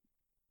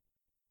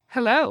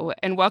Hello,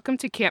 and welcome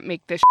to Can't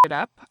Make This Shit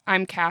Up.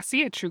 I'm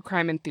Cassie, a true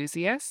crime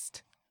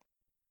enthusiast.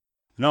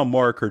 And I'm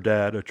Mark, her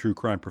dad, a true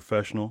crime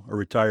professional, a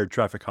retired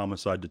traffic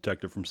homicide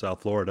detective from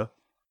South Florida.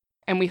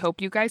 And we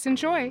hope you guys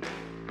enjoy.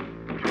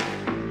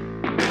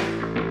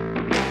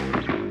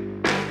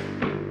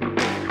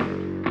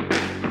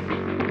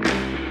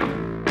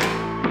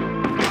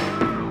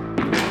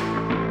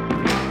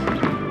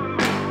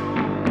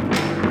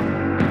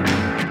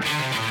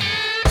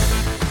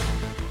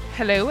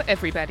 Hello,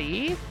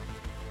 everybody.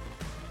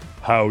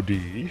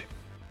 Howdy.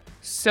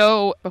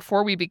 So,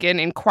 before we begin,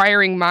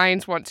 inquiring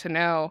minds want to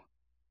know,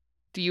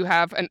 do you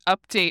have an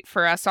update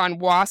for us on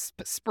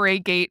Wasp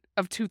Spraygate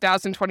of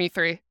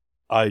 2023?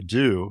 I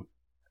do.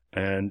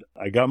 And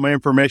I got my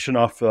information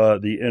off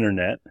the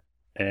internet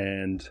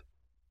and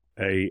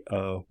a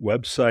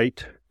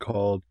website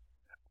called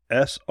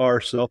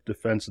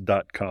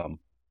srselfdefense.com.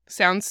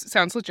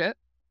 Sounds legit.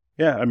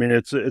 Yeah, I mean,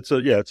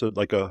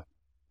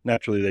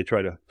 naturally they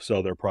try to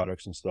sell their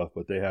products and stuff,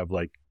 but they have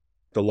like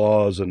the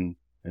laws and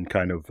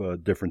kind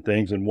of different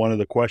things. And one of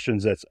the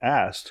questions that's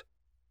asked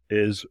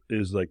is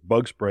like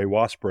bug spray,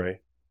 wasp spray,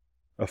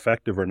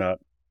 effective or not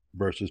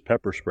versus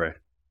pepper spray.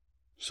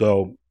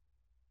 So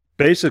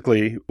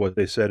basically what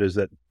they said is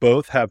that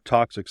both have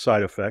toxic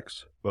side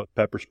effects, both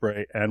pepper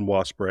spray and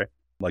wasp spray,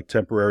 like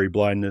temporary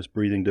blindness,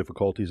 breathing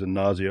difficulties, and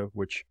nausea,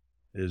 which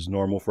is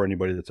normal for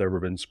anybody that's ever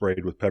been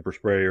sprayed with pepper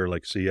spray or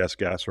like CS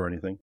gas or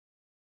anything.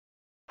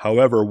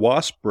 However,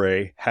 wasp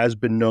spray has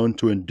been known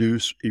to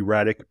induce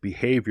erratic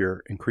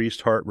behavior,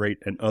 increased heart rate,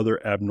 and other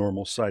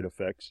abnormal side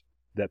effects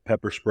that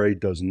pepper spray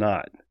does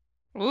not.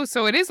 Ooh,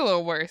 so it is a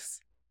little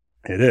worse.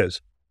 It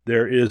is.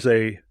 There is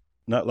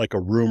not like a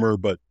rumor,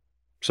 but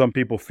some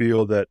people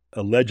feel that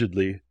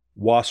allegedly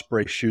wasp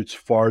spray shoots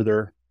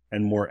farther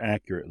and more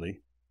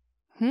accurately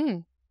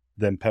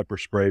than pepper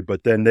spray.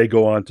 But then they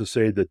go on to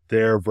say that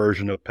their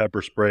version of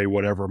pepper spray,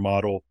 whatever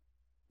model,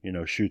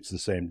 shoots the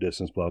same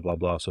distance, blah, blah,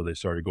 blah. So they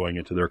started going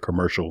into their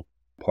commercial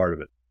part of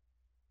it.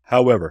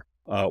 However,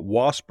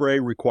 wasp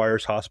spray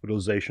requires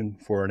hospitalization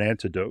for an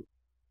antidote,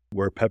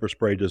 where pepper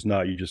spray does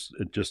not. It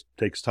just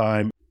takes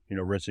time,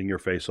 rinsing your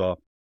face off.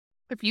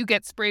 If you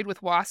get sprayed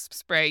with wasp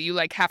spray, you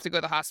have to go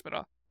to the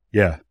hospital.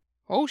 Yeah.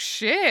 Oh,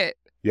 shit.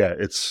 Yeah,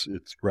 it's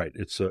right.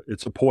 It's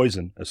a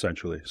poison,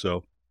 essentially.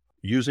 So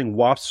using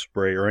wasp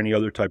spray or any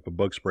other type of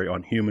bug spray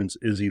on humans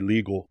is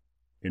illegal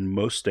in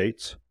most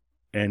states,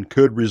 and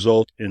could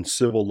result in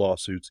civil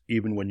lawsuits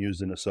even when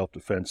used in a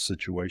self-defense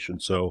situation.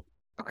 So,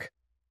 okay.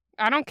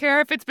 I don't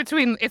care if it's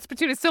between a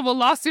civil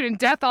lawsuit and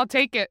death. I'll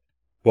take it.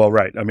 Well,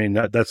 right. I mean,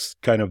 that's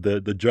kind of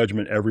the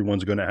judgment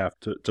everyone's going to have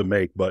to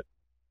make. But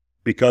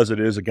because it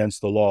is against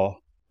the law,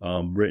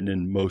 written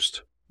in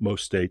most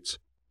states,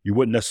 you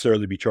wouldn't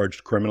necessarily be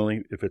charged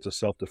criminally if it's a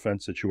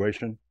self-defense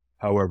situation.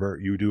 However,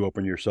 you do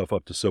open yourself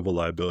up to civil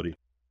liability.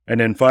 And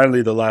then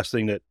finally, the last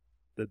thing that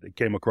they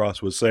came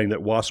across was saying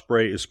that wasp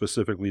spray is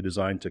specifically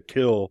designed to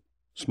kill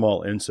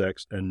small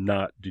insects and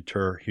not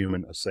deter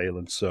human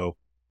assailants. So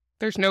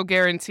there's no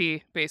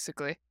guarantee,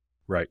 basically.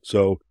 Right.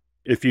 So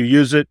if you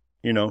use it,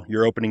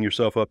 you're opening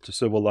yourself up to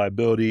civil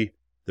liability.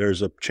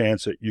 There's a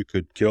chance that you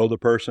could kill the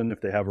person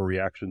if they have a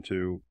reaction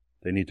to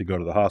they need to go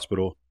to the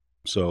hospital.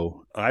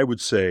 So I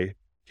would say,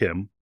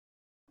 Kim,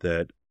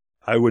 that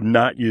I would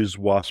not use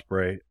wasp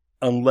spray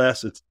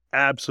unless it's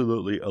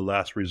absolutely a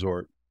last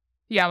resort.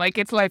 Yeah, like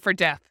it's life or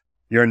death.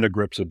 You're in the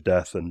grips of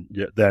death, and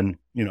then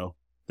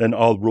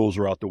all rules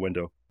are out the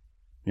window.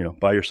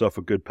 Buy yourself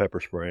a good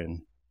pepper spray,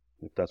 and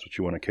if that's what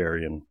you want to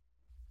carry, and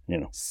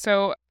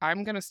So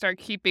I'm going to start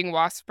keeping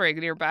wasp spray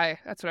nearby.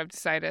 That's what I've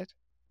decided.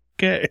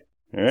 Okay.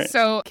 All right.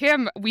 So,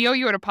 Kim, we owe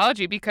you an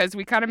apology because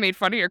we kind of made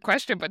fun of your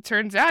question, but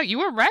turns out you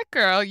were right,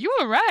 girl. You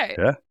were right.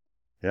 Yeah.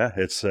 Yeah.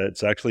 It's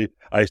actually,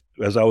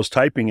 as I was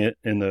typing it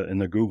in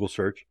the Google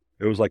search,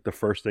 it was like the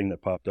first thing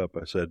that popped up.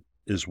 I said,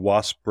 is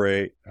wasp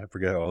spray, I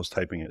forget how I was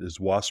typing it, is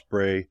wasp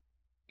spray.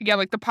 Yeah,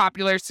 like the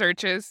popular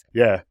searches.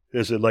 Yeah.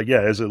 Is it like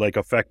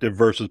effective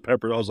versus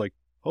pepper? I was like,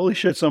 holy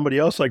shit, somebody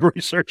else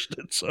researched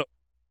it. So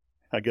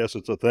I guess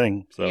it's a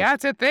thing. So yeah,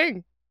 it's a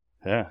thing.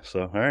 Yeah.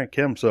 So, all right,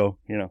 Kim. So,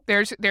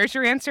 There's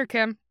your answer,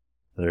 Kim.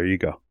 There you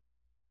go.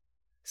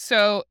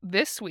 So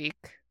this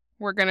week,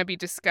 we're going to be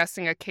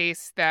discussing a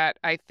case that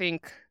I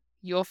think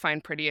you'll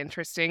find pretty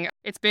interesting.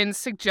 It's been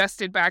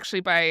suggested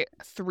by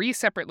 3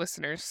 separate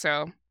listeners.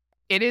 So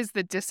it is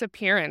the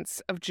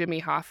disappearance of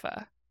Jimmy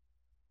Hoffa.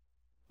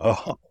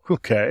 Oh,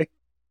 okay.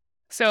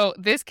 So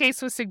this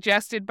case was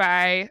suggested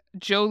by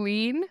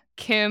Jolene,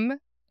 Kim,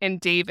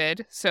 and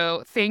David.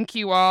 So thank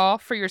you all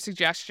for your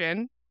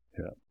suggestion.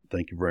 Yeah,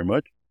 thank you very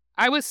much.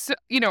 I was,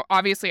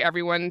 obviously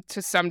everyone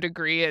to some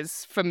degree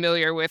is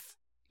familiar with,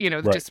 the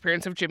Right.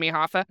 disappearance of Jimmy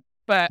Hoffa,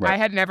 but Right. I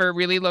had never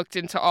really looked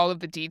into all of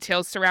the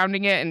details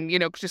surrounding it and,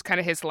 just kind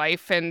of his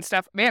life and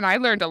stuff. Man, I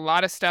learned a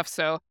lot of stuff.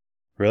 So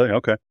Really?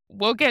 Okay.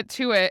 we'll get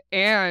to it.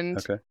 And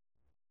Okay.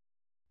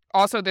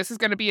 also, this is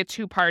going to be a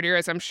 2-parter,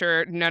 as I'm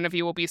sure none of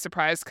you will be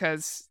surprised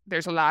because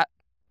there's a lot.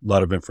 A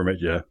lot of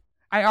information. Yeah.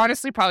 I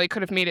honestly probably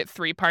could have made it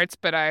 3 parts,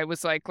 but I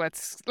was like,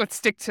 let's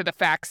stick to the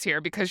facts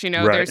here because, Right.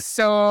 there's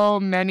so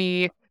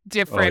many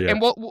different. yeah.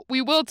 And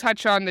we will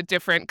touch on the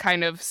different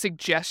kind of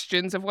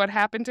suggestions of what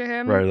happened to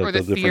him Right, or like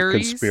the the different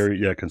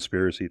theories.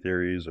 conspiracy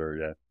theories, or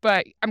yeah.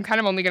 But I'm kind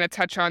of only going to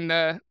touch on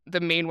the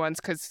main ones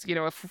because,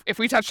 if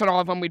we touched on all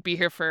of them, we'd be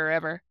here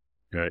forever.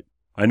 Right.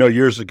 I know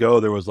years ago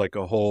there was like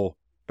a whole,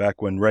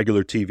 back when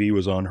regular TV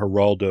was on,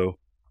 Geraldo.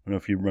 I don't know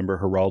if you remember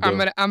Geraldo.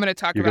 I'm gonna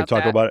talk You're gonna about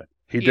talk that. about it.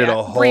 He did Yeah,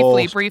 a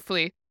whole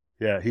briefly.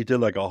 Yeah, he did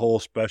like a whole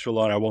special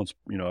on. I won't,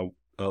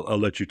 I'll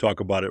let you talk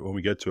about it when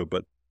we get to it.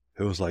 But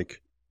it was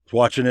like, I was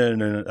watching it,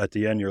 and then at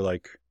the end, you're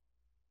like,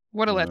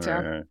 What a all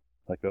letdown. right.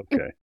 Like,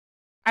 okay,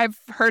 I've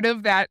heard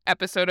of that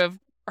episode of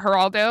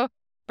Geraldo,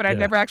 but I've yeah,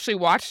 never actually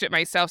watched it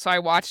myself. So I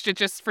watched it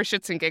just for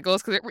shits and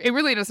giggles because it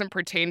really doesn't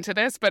pertain to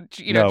this, but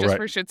no, just right,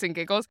 for shits and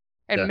giggles.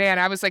 And yeah. man,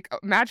 I was like,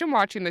 imagine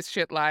watching this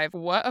shit live.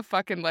 What a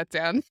fucking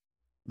letdown.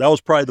 That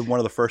was probably one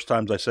of the first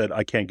times I said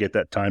I can't get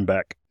that time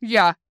back.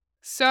 Yeah.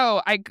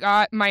 So I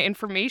got my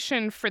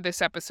information for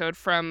this episode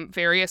from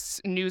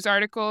various news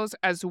articles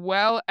as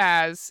well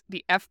as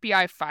the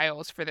FBI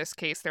files for this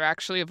case. They're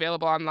actually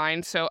available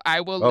online, so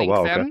I will Oh link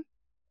wow, okay, them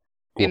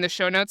in cool, the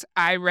show notes.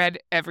 I read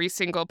every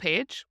single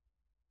page.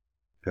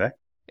 okay,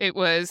 It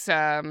was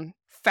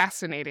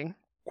fascinating.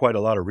 quite a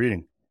lot of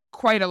reading.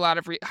 Quite a lot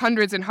of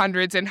hundreds and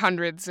hundreds and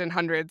hundreds and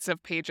hundreds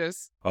of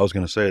pages. I was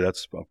gonna say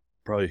that's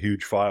probably a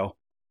huge file,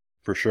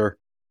 for sure.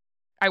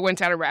 I went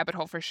down a rabbit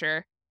hole for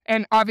sure.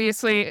 And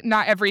obviously,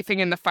 not everything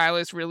in the file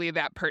is really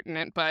that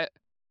pertinent, but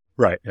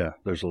Right, yeah.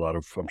 There's a lot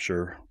of, I'm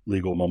sure,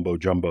 legal mumbo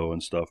jumbo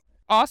and stuff.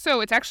 also,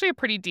 it's actually a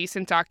pretty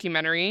decent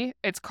documentary.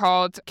 It's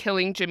called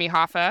Killing Jimmy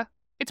Hoffa.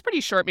 It's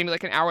pretty short, maybe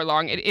like an hour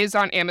long. It is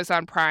on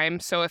Amazon Prime,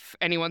 so if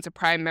anyone's a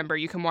Prime member,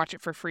 you can watch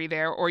it for free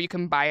there, or you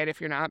can buy it if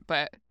you're not.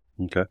 But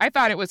Okay, I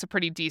thought it was a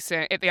pretty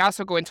decent. They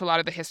also go into a lot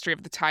of the history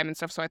of the time and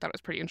stuff, so I thought it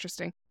was pretty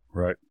interesting.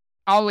 right.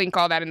 I'll link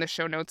all that in the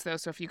show notes, though,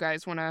 so if you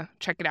guys want to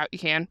check it out, you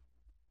can.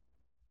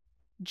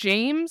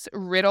 James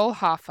Riddle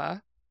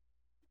Hoffa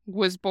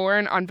was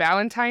born on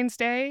Valentine's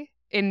Day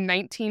in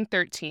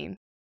 1913.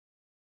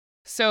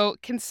 So,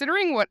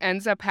 considering what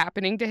ends up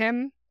happening to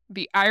him,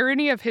 the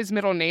irony of his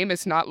middle name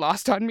is not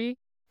lost on me.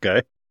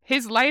 Okay,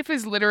 His life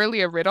is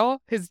literally a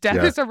riddle, his death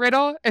yeah. is a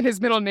riddle, and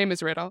his middle name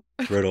is Riddle.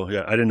 Riddle,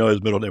 yeah. I didn't know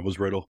his middle name was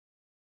Riddle.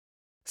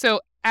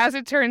 So, as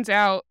it turns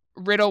out,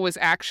 Riddle was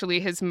actually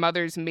his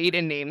mother's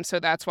maiden name, so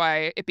that's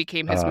why it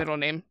became his middle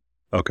name.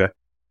 Okay,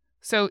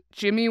 So,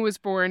 Jimmy was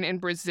born in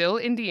Brazil,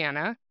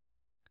 Indiana,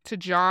 to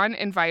John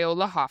and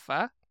Viola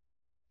Hoffa.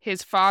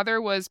 His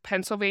father was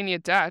Pennsylvania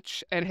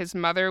Dutch, and his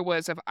mother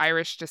was of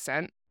Irish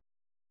descent.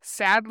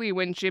 Sadly,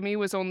 when Jimmy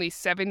was only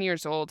 7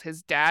 years old,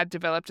 his dad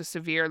developed a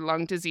severe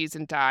lung disease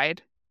and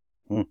died.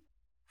 Hmm.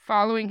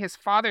 Following his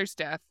father's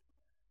death,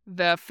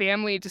 the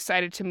family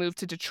decided to move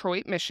to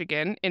Detroit,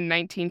 Michigan in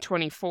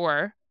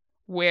 1924,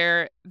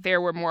 where there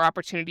were more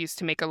opportunities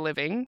to make a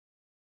living.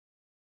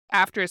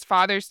 After his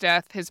father's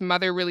death, his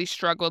mother really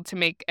struggled to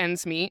make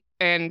ends meet,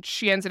 and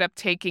she ended up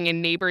taking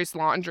in neighbors'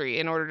 laundry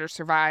in order to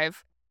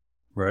survive.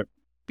 right.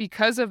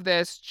 Because of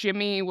this,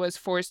 Jimmy was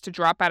forced to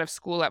drop out of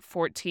school at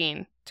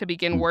 14 to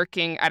begin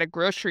working at a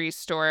grocery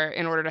store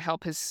in order to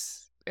help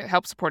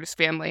support his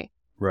family.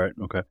 Right,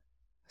 okay.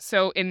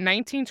 So in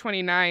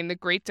 1929, the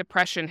Great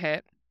Depression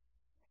hit,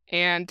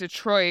 and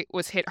Detroit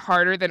was hit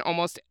harder than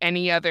almost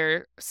any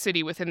other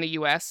city within the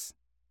U.S.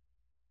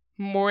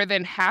 More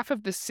than half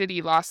of the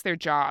city lost their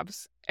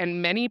jobs,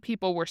 and many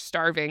people were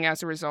starving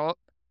as a result.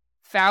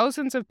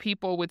 Thousands of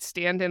people would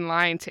stand in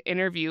line to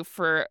interview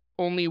for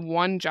only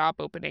one job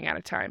opening at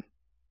a time.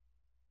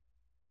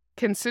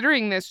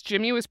 Considering this,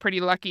 Jimmy was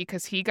pretty lucky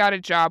because he got a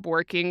job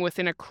working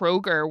within a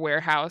Kroger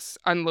warehouse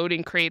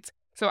unloading crates.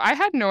 So I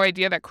had no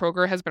idea that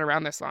Kroger has been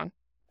around this long.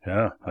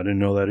 Yeah, I didn't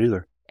know that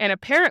either. And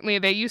apparently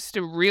they used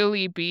to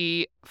really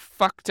be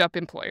fucked up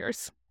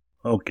employers.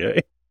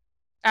 Okay.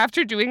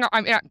 After doing,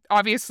 I mean,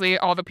 obviously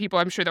all the people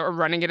I'm sure that were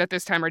running it at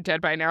this time are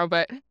dead by now,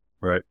 but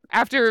Right.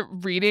 after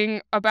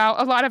reading about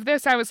a lot of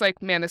this, I was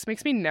like, man, this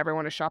makes me never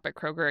want to shop at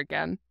Kroger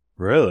again.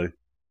 Really?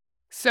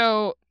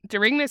 So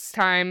during this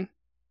time,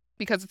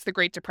 because it's the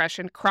Great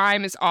Depression,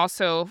 crime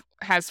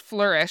has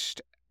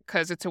flourished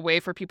because it's a way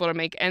for people to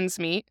make ends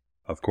meet.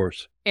 Of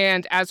course.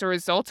 And as a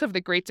result of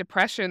the Great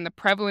Depression, the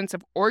prevalence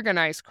of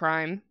organized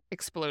crime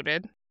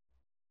exploded.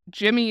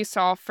 Jimmy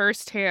saw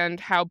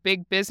firsthand how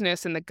big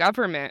business and the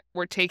government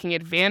were taking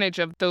advantage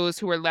of those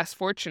who were less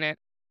fortunate.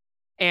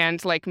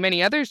 And like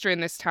many others during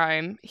this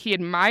time, he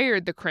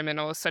admired the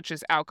criminals such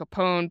as Al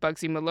Capone,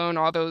 Bugsy Malone,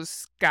 all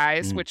those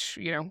guys, which,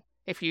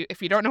 if you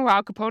don't know who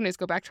Al Capone is,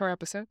 go back to our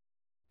episode.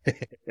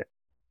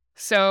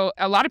 So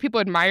a lot of people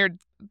admired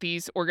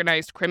these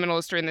organized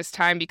criminals during this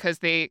time because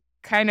they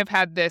kind of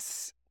had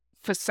this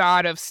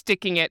facade of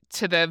sticking it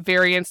to the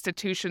very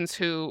institutions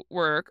who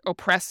were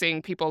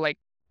oppressing people, like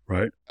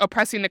Right.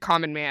 oppressing the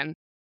common man.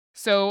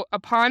 So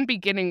upon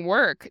beginning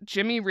work,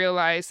 Jimmy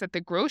realized that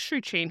the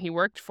grocery chain he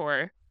worked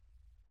for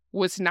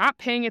was not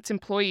paying its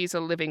employees a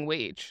living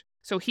wage.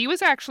 So he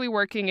was actually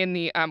working in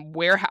the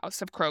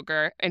warehouse of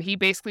Kroger, and he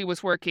basically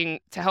was working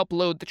to help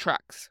load the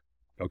trucks.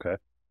 Okay.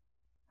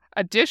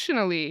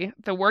 Additionally,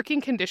 the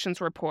working conditions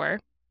were poor.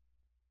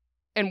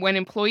 And when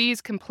employees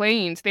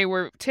complained, they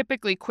were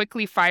typically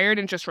quickly fired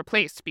and just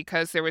replaced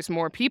because there was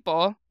more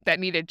people that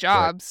needed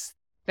jobs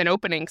than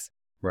openings.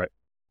 Right.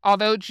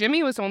 Although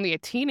Jimmy was only a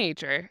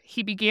teenager,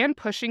 he began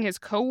pushing his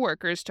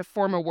coworkers to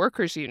form a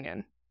workers'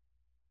 union.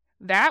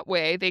 That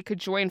way, they could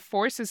join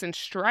forces and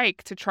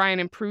strike to try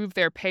and improve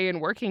their pay and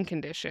working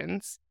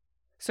conditions.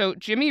 So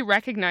Jimmy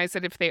recognized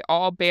that if they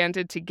all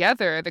banded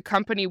together, the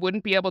company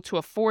wouldn't be able to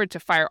afford to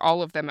fire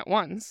all of them at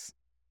once.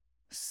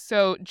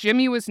 So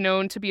Jimmy was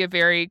known to be a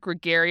very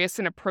gregarious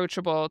and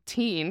approachable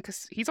teen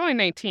because he's only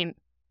 19.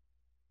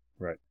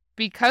 Right.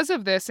 Because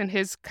of this and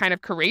his kind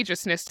of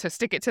courageousness to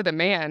stick it to the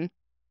man,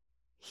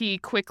 he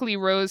quickly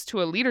rose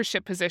to a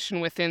leadership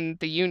position within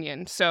the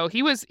union. So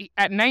he was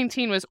at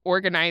 19 was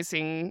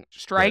organizing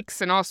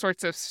strikes and all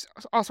sorts of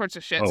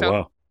shit. Oh, so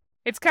wow.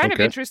 it's kind of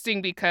Okay.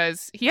 interesting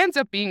because he ends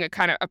up being a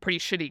pretty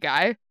shitty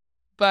guy.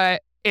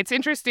 But it's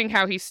interesting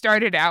how he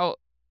started out,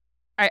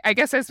 I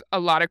guess as a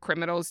lot of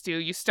criminals do,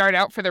 you start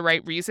out for the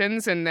right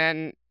reasons and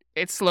then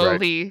it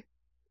slowly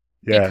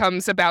Yeah.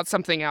 becomes about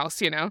something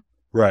else,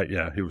 Right.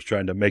 Yeah. He was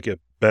trying to make a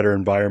better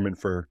environment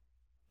for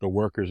the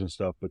workers and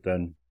stuff, but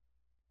then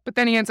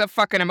he ends up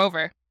fucking him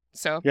over.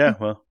 So yeah.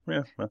 Well.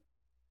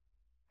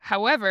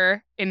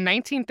 However, in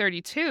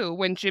 1932,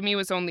 when Jimmy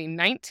was only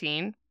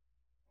 19,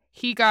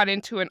 he got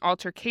into an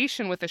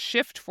altercation with a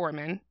shift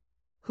foreman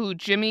who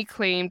Jimmy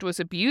claimed was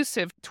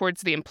abusive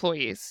towards the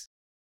employees.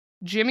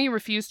 Jimmy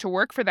refused to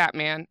work for that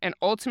man and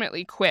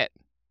ultimately quit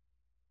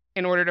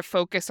in order to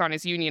focus on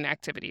his union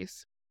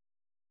activities.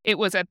 It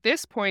was at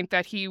this point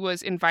that he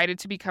was invited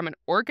to become an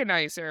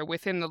organizer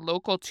within the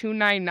local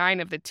 299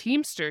 of the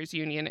Teamsters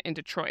Union in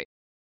Detroit.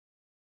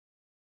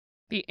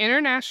 The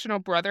International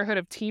Brotherhood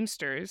of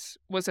Teamsters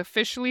was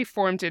officially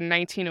formed in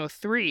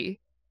 1903,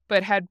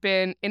 but had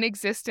been in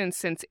existence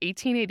since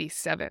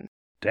 1887.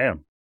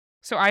 Damn.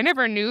 So I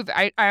never knew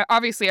that. I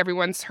obviously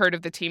everyone's heard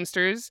of the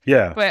Teamsters,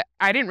 Yeah. but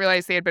I didn't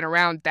realize they had been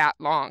around that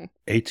long.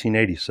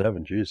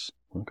 1887. Jeez.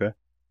 Okay.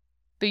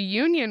 The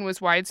union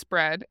was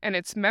widespread, and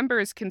its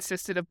members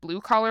consisted of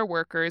blue-collar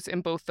workers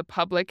in both the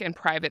public and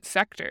private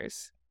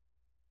sectors.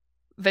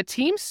 The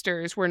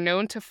Teamsters were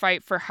known to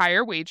fight for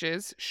higher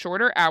wages,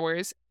 shorter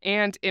hours,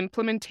 and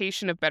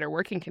implementation of better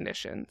working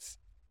conditions.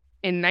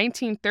 In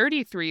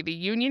 1933, the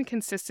union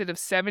consisted of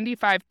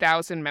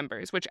 75,000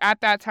 members, which at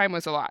that time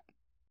was a lot.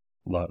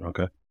 A lot.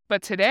 Okay.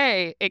 But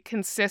today, it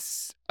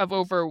consists of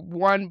over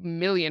 1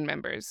 million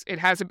members. It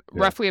has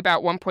roughly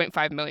about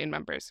 1.5 million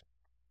members.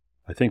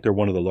 I think they're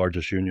one of the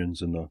largest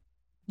unions in the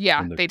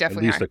they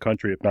definitely at least are. the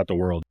country, if not the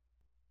world.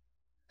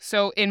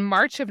 So in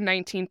March of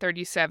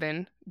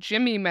 1937,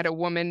 Jimmy met a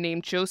woman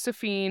named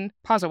Josephine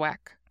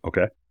Pozowak.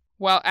 Okay.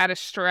 While at a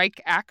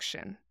strike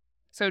action.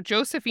 So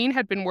Josephine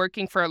had been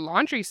working for a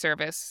laundry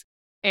service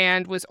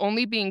and was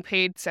only being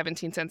paid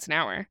 17 cents an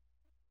hour.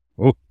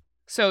 Oh.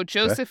 So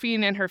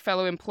Josephine and her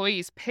fellow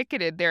employees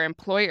picketed their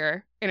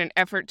employer in an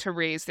effort to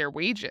raise their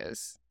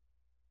wages.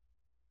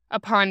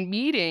 Upon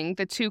meeting,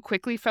 the two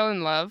quickly fell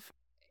in love,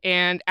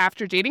 and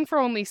after dating for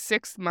only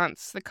 6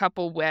 months, the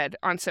couple wed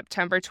on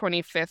September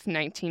 25th,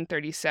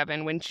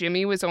 1937, when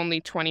Jimmy was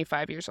only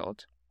 25 years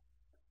old.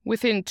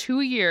 Within 2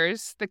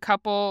 years, the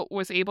couple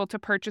was able to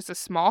purchase a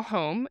small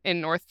home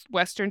in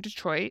northwestern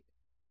Detroit.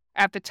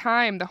 At the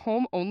time, the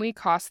home only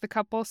cost the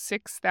couple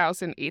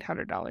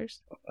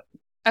 $6,800.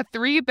 A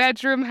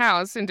 3-bedroom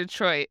house in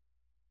Detroit.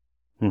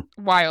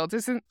 Wild,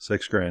 isn't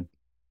 $6,000.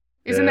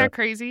 Isn't that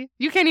crazy?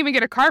 You can't even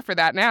get a car for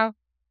that now.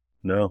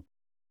 No.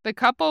 The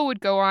couple would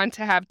go on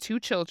to have 2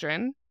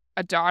 children,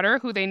 a daughter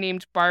who they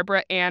named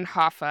Barbara Ann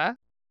Hoffa,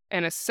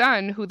 and a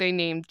son who they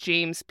named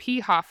James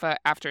P. Hoffa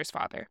after his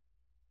father.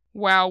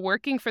 While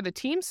working for the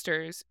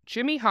Teamsters,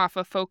 Jimmy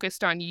Hoffa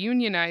focused on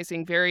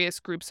unionizing various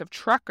groups of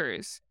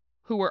truckers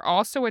who were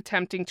also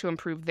attempting to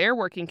improve their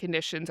working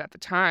conditions at the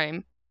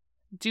time.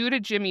 Due to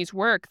Jimmy's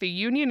work, the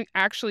union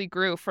actually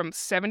grew from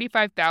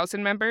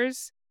 75,000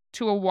 members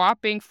to a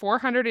whopping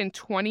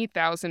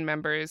 420,000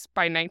 members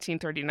by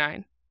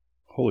 1939.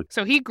 Holy.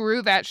 So he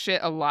grew that shit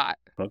a lot.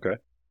 Okay.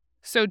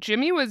 So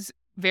Jimmy was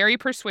very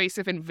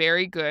persuasive and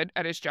very good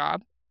at his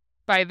job.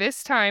 By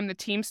this time, the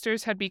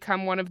Teamsters had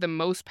become one of the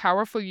most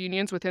powerful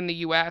unions within the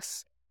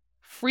U.S.,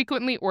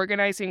 frequently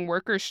organizing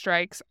workers'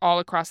 strikes all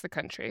across the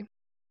country.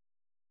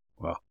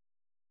 Wow.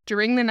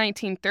 During the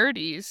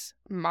 1930s,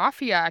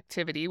 mafia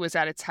activity was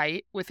at its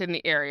height within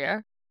the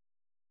area,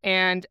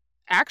 and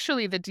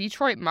actually the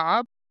Detroit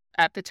mob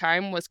at the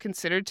time was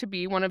considered to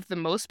be one of the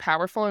most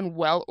powerful and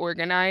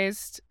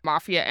well-organized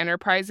mafia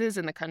enterprises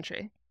in the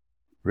country.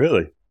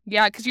 Really?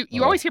 Yeah, because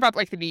you always hear about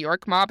like the New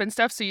York mob and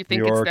stuff, so you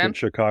think New York it's them. and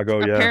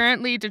Chicago,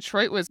 Apparently,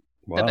 Detroit was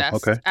the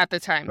best at the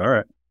time. All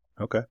right.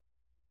 Okay.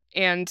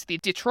 And the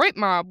Detroit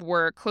mob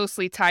were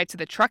closely tied to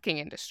the trucking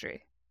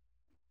industry,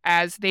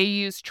 as they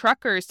used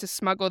truckers to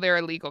smuggle their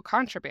illegal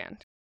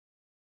contraband.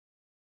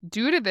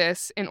 Due to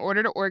this, in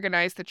order to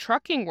organize the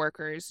trucking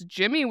workers,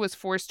 Jimmy was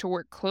forced to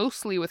work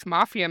closely with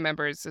mafia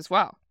members as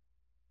well.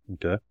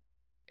 Okay.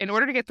 In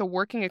order to get the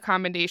working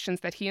accommodations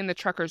that he and the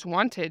truckers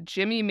wanted,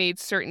 Jimmy made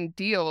certain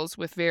deals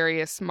with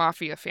various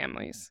mafia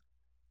families.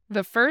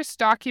 The first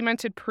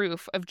documented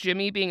proof of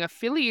Jimmy being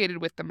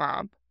affiliated with the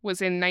mob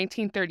was in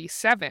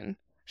 1937,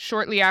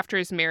 shortly after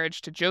his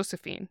marriage to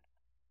Josephine.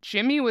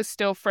 Jimmy was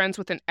still friends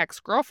with an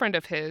ex-girlfriend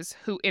of his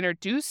who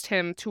introduced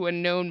him to a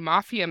known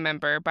mafia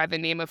member by the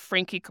name of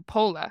Frankie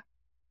Coppola,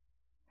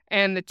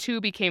 and the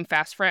two became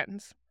fast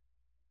friends.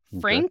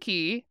 Okay.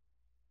 Frankie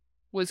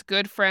was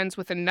good friends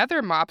with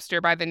another mobster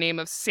by the name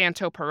of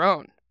Santo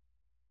Perrone.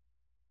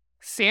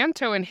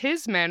 Santo and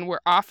his men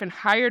were often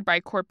hired by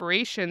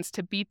corporations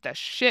to beat the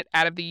shit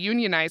out of the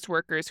unionized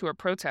workers who were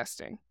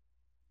protesting.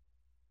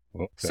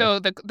 Okay. So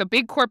the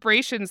big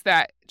corporations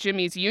that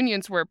Jimmy's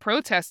unions were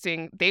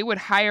protesting, they would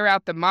hire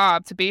out the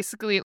mob to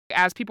basically,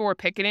 as people were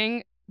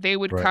picketing, they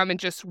would Right. come and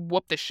just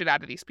whoop the shit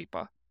out of these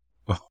people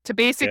Oh, to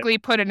basically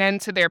put an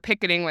end to their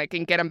picketing,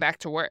 and get them back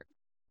to work.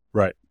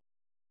 Right.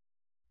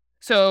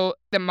 So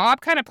the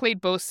mob kind of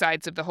played both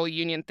sides of the whole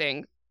union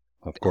thing.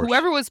 Of course.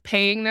 Whoever was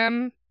paying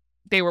them,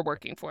 they were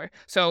working for.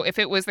 So if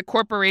it was the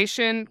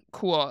corporation,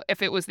 cool.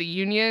 If it was the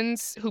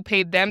unions who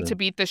paid them to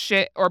beat the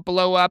shit or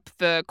blow up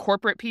the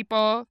corporate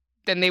people,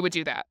 then they would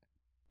do that.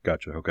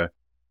 Gotcha. Okay.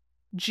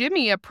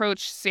 Jimmy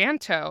approached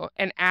Santo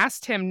and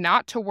asked him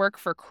not to work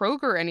for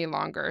Kroger any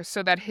longer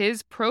so that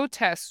his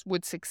protests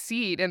would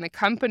succeed and the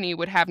company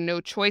would have no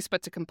choice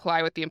but to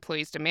comply with the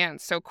employees'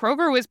 demands. So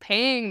Kroger was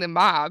paying the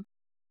mob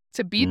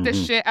to beat the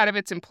shit out of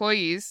its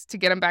employees to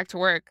get them back to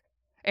work.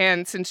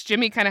 And since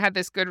Jimmy kind of had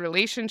this good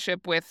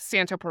relationship with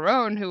Santo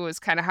Perrone, who was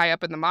kind of high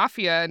up in the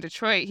mafia in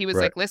Detroit, he was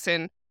Right. like,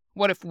 listen,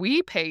 what if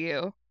we pay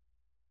you?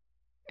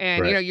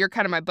 And, Right. you're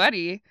kind of my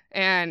buddy.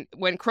 And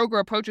when Kroger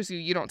approaches you,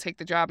 you don't take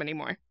the job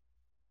anymore.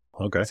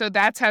 Okay. So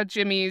that's how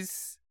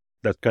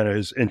That's kind of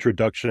his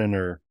introduction,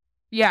 or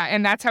yeah,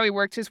 and that's how he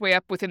worked his way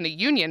up within the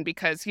union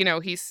because,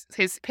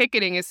 his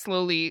picketing is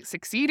slowly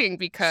succeeding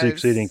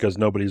because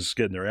nobody's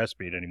getting their ass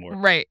beat anymore.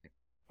 Right.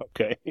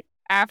 Okay.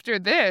 After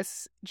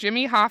this,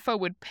 Jimmy Hoffa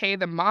would pay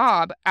the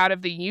mob out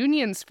of the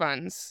union's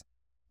funds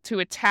to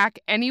attack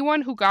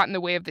anyone who got in the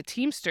way of the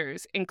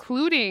Teamsters,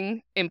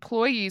 including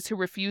employees who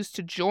refused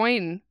to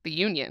join the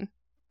union.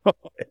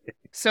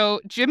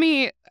 So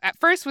Jimmy at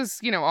first was,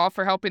 all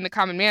for helping the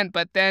common man,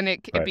 but then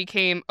it Right.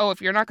 became, oh,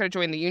 if you're not going to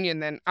join the union,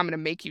 then I'm going to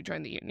make you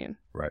join the union.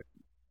 Right.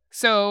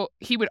 So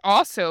he would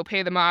also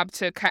pay the mob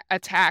to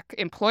attack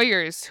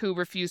employers who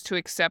refused to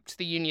accept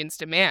the union's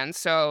demands.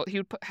 So he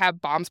would have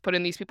bombs put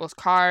in these people's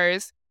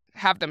cars,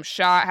 have them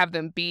shot, have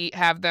them beat,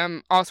 have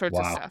them all sorts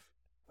of Wow. stuff.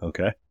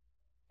 Okay.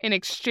 In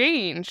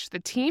exchange, the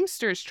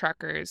Teamsters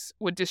truckers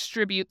would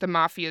distribute the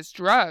mafia's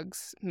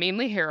drugs,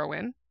 mainly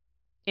heroin.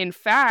 In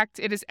fact,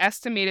 it is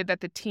estimated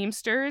that the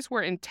Teamsters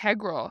were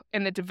integral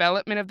in the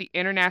development of the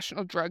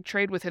international drug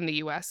trade within the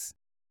U.S.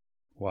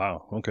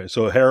 Wow. Okay.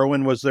 So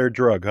heroin was their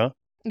drug, huh?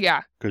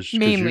 Yeah, Because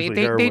mainly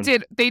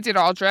usually they did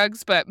all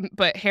drugs, but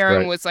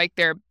heroin Right. was like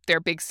their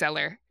big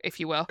seller, if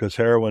you will. because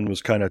heroin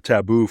was kind of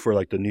taboo for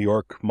like the New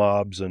York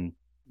mobs, and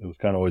it was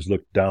kind of always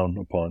looked down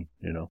upon,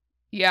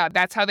 Yeah,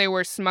 that's how they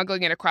were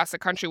smuggling it across the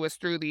country, was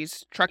through these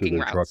to trucking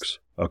their routes. trucks.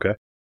 Okay.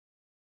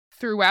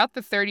 Throughout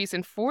the 30s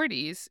and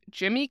 40s,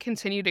 Jimmy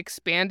continued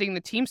expanding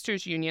the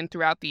Teamsters Union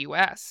throughout the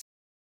U.S.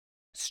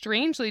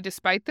 Strangely,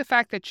 despite the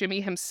fact that Jimmy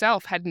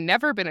himself had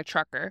never been a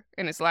trucker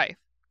in his life.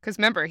 Because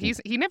remember, he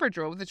never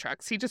drove the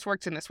trucks. He just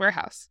worked in this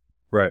warehouse.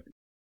 Right.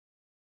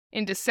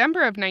 In December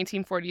of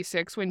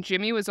 1946, when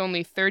Jimmy was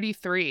only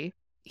 33,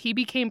 he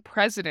became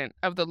president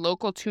of the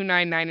local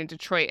 299 in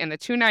Detroit, and the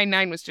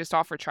 299 was just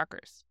all for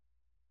truckers.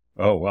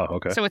 Oh, wow.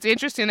 Okay. So it's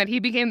interesting that he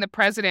became the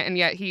president, and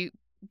yet he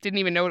didn't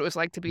even know what it was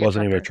like to be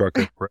Wasn't a even a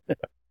trucker. trucker. Right.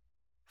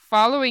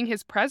 Following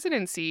his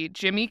presidency,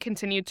 Jimmy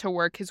continued to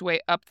work his way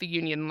up the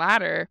union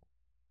ladder,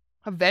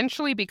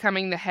 eventually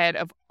becoming the head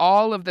of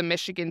all of the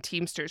Michigan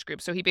Teamsters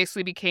group. So he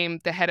basically became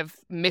the head of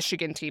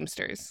Michigan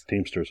Teamsters.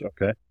 Teamsters.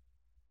 Okay.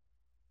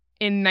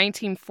 In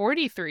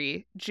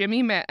 1943,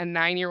 Jimmy met a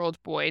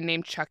 9-year-old boy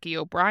named Chucky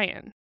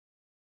O'Brien.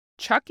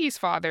 Chucky's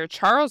father,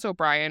 Charles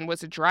O'Brien,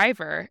 was a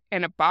driver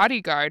and a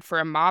bodyguard for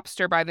a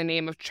mobster by the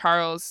name of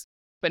Charles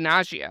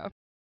Benaggio.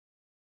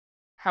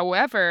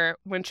 However,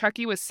 when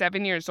Chucky was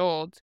 7 years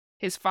old,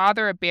 his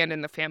father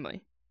abandoned the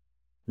family.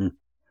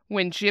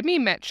 When Jimmy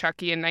met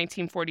Chucky in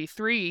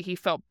 1943, he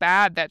felt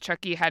bad that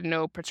Chucky had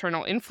no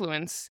paternal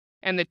influence,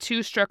 and the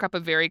two struck up a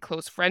very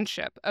close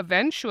friendship.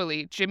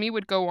 Eventually, Jimmy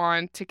would go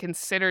on to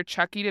consider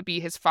Chucky to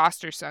be his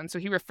foster son, so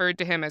he referred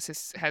to him as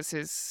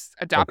his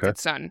adopted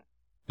son.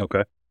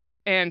 Okay.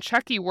 And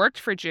Chucky worked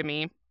for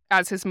Jimmy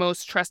as his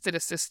most trusted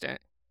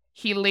assistant.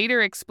 He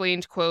later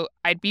explained, quote,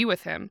 "I'd be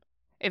with him.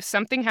 If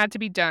something had to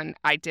be done,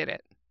 I did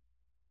it."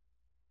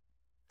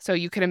 So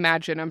you can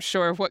imagine, I'm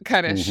sure, what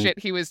kind of shit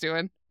he was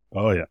doing.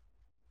 Oh, yeah.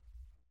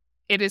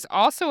 It is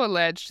also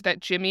alleged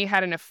that Jimmy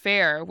had an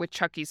affair with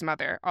Chucky's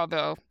mother,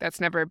 although that's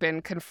never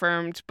been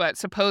confirmed, but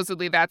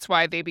supposedly that's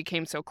why they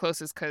became so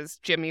close, is because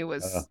Jimmy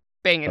was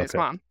banging his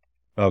mom.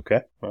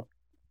 Okay. Well.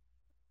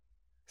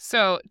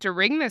 So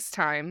during this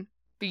time,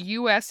 the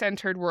U.S.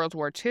 entered World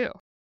War II.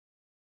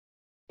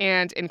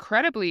 And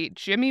incredibly,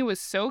 Jimmy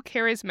was so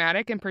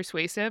charismatic and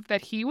persuasive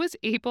that he was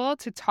able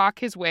to talk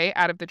his way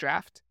out of the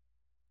draft.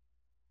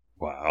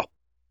 Wow.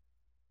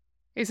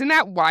 Isn't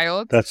that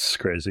wild? That's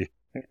crazy.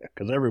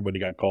 Because everybody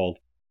got called.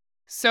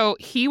 So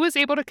he was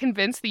able to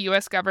convince the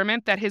U.S.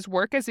 government that his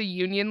work as a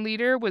union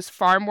leader was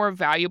far more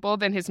valuable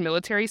than his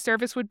military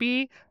service would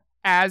be,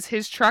 as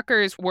his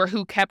truckers were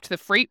who kept the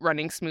freight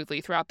running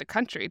smoothly throughout the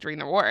country during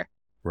the war.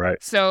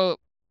 Right. So,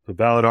 It's a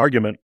valid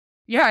argument.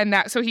 yeah, and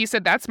so he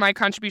said, that's my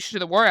contribution to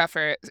the war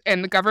effort.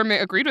 And the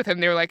government agreed with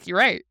him. They were like, you're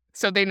right.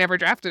 So they never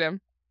drafted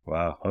him.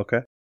 Wow. Okay.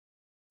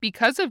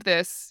 Because of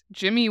this,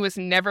 Jimmy was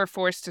never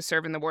forced to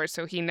serve in the war,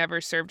 so he never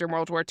served in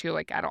World War II,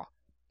 like, at all.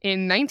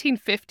 In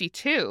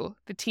 1952,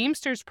 the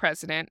Teamsters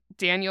president,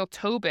 Daniel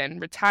Tobin,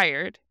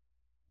 retired,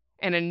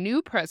 and a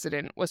new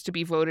president was to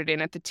be voted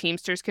in at the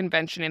Teamsters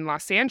convention in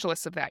Los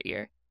Angeles of that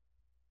year.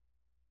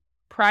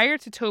 Prior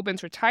to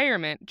Tobin's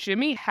retirement,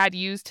 Jimmy had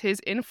used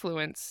his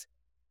influence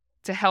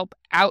to help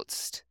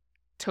oust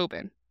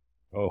Tobin.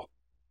 Oh.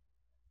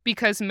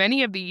 Because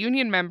many of the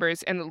union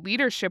members and the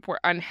leadership were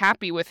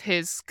unhappy with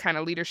his kind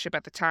of leadership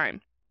at the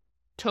time.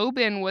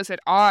 Tobin was at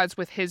odds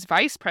with his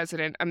vice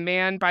president, a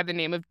man by the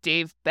name of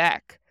Dave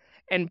Beck,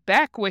 and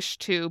Beck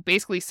wished to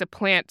basically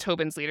supplant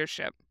Tobin's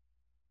leadership.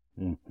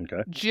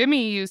 Okay.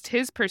 Jimmy used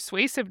his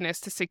persuasiveness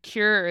to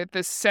secure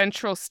the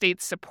Central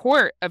States'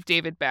 support of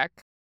David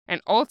Beck, and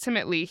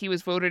ultimately he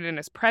was voted in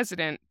as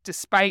president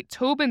despite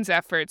Tobin's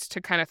efforts to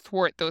kind of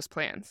thwart those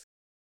plans.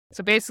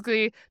 So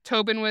basically,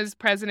 Tobin was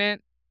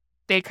president.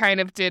 They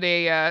kind of did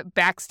a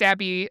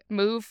backstabby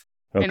move,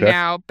 and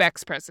now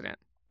Beck's president.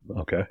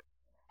 Okay.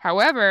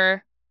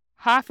 However,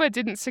 Hoffa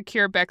didn't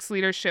secure Beck's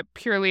leadership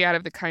purely out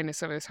of the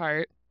kindness of his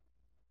heart.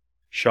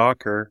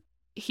 Shocker.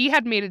 He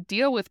had made a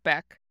deal with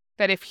Beck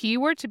that if he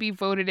were to be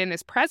voted in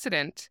as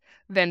president,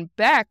 then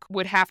Beck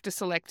would have to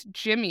select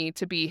Jimmy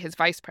to be his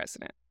vice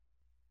president.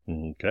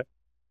 Okay.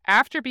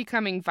 After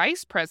becoming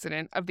vice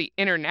president of the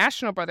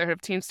International Brotherhood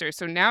of Teamsters,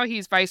 so now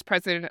he's vice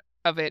president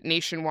of it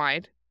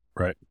nationwide.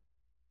 Right.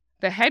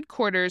 The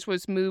headquarters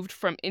was moved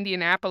from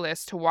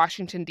Indianapolis to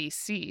Washington,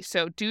 D.C.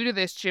 So due to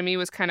this, Jimmy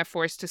was kind of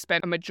forced to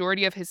spend a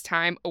majority of his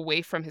time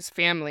away from his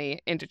family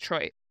in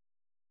Detroit.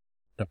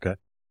 Okay.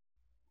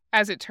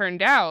 As it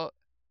turned out,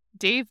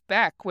 Dave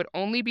Beck would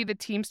only be the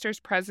Teamsters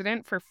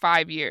president for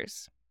 5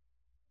 years.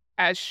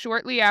 As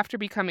shortly after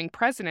becoming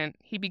president,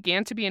 he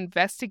began to be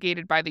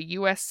investigated by the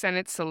U.S.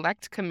 Senate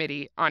Select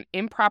Committee on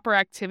improper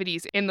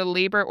activities in the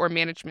labor or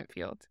management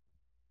field.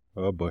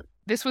 Oh, boy.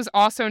 This was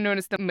also known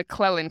as the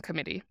McClellan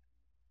Committee.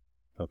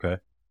 Okay.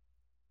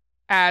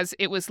 As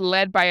it was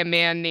led by a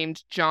man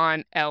named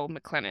John L.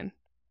 McClellan.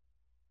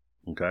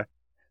 Okay.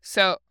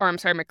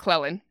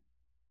 McClellan.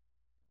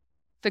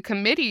 The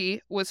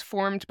committee was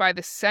formed by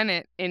the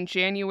Senate in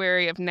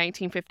January of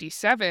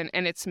 1957,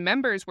 and its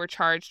members were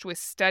charged with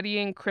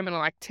studying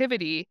criminal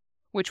activity,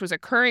 which was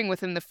occurring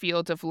within the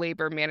field of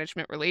labor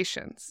management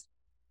relations.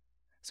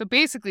 So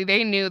basically,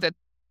 they knew that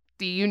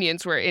the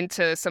unions were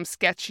into some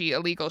sketchy,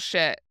 illegal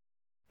shit.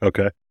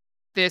 Okay.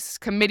 This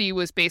committee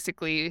was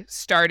basically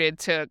started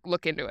to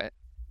look into it.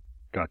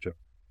 Gotcha.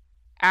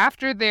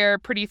 After their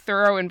pretty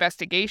thorough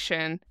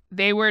investigation,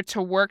 they were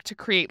to work to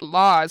create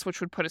laws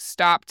which would put a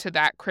stop to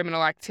that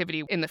criminal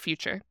activity in the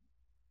future.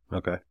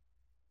 Okay.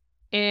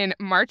 In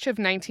March of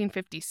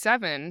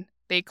 1957,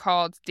 they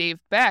called Dave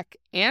Beck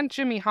and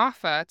Jimmy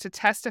Hoffa to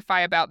testify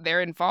about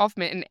their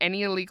involvement in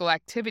any illegal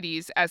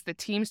activities as the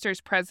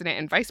Teamsters president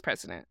and vice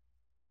president.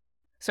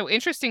 So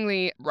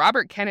interestingly,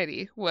 Robert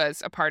Kennedy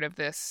was a part of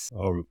this.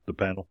 Oh, the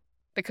panel.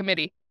 The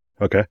committee.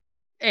 Okay.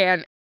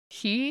 And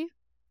he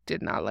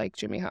did not like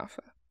Jimmy Hoffa.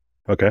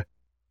 Okay.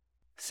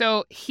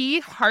 So he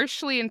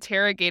harshly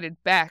interrogated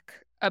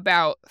Beck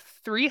about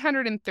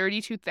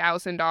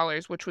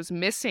 $332,000, which was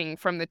missing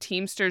from the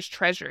Teamsters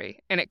treasury,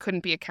 and it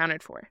couldn't be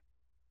accounted for.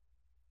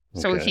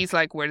 So he's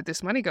like, where did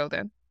this money go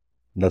then?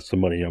 That's the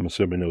money, I'm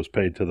assuming, it was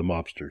paid to the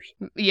mobsters.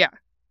 Yeah.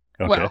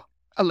 Okay. Well,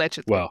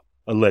 allegedly. Well,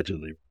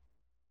 allegedly.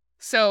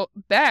 So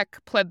Beck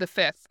pled the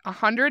fifth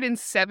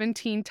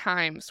 117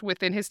 times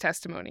within his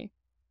testimony.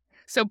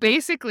 So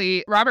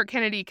basically, Robert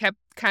Kennedy kept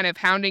kind of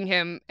hounding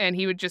him, and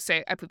he would just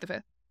say, I plead the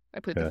fifth. I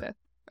plead the fifth.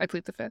 I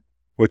plead the fifth.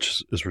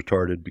 Which is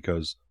retarded,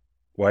 because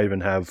why even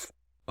have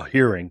a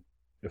hearing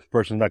if the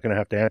person's not going to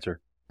have to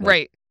answer?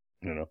 Right.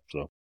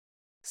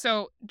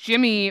 So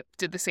Jimmy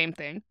did the same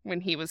thing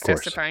when he was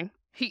testifying.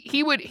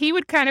 He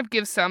would kind of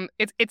give some.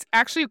 It's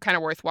actually kind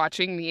of worth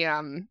watching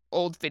the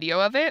old video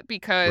of it,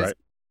 because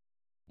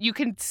you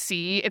can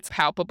see, it's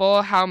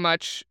palpable how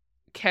much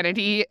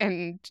Kennedy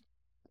and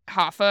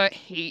Hoffa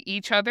hate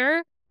each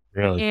other.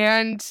 Really?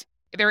 And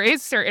there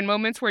is certain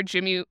moments where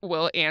Jimmy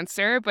will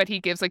answer, but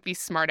he gives like these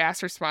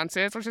smart-ass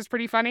responses, which is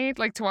pretty funny,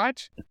 like, to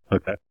watch.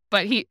 Okay.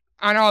 But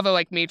on all the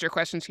like major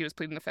questions, he was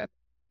pleading the fifth.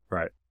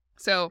 Right.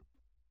 So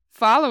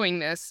following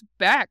this,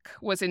 Beck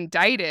was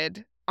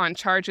indicted on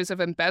charges of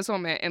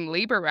embezzlement and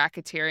labor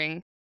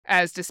racketeering,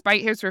 as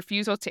despite his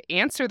refusal to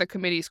answer the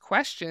committee's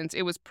questions,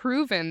 it was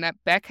proven that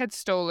Beck had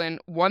stolen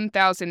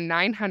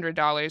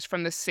 $1,900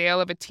 from the sale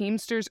of a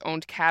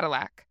Teamsters-owned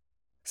Cadillac.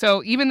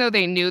 So even though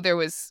they knew there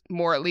was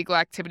more illegal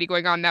activity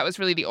going on, that was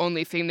really the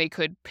only thing they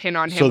could pin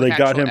on him. So with they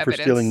got actual him for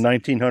stealing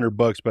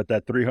 $1,900, but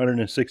that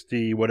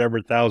 $360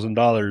 whatever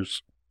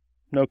 $1,000,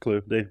 no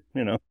clue. They,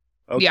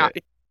 okay.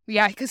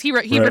 Yeah, because he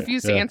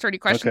refused to answer any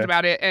questions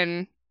about it,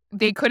 and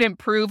they couldn't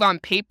prove on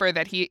paper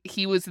that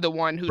he was the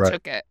one who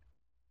took it.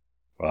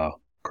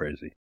 Wow,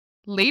 crazy.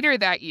 Later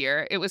that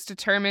year, it was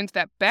determined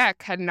that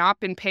Beck had not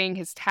been paying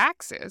his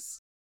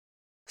taxes.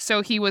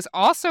 So he was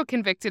also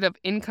convicted of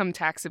income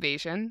tax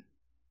evasion.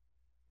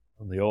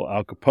 The old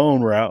Al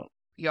Capone route.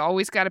 You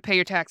always got to pay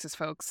your taxes,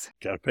 folks.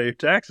 Got to pay your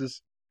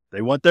taxes.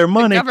 They want their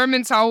money. The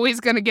government's always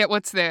going to get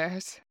what's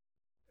theirs.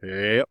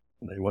 Yep,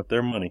 they want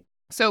their money.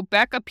 So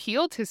Beck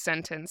appealed his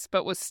sentence,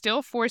 but was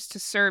still forced to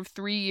serve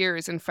 3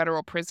 years in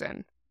federal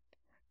prison.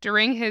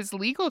 During his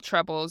legal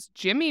troubles,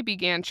 Jimmy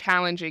began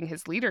challenging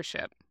his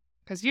leadership.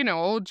 Because,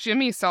 old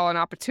Jimmy saw an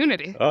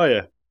opportunity. Oh,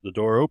 yeah. The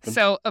door opened.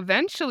 So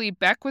eventually,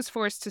 Beck was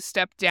forced to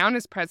step down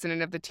as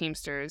president of the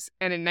Teamsters,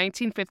 and in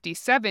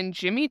 1957,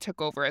 Jimmy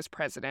took over as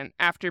president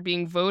after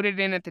being voted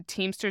in at the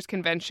Teamsters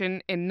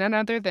convention in none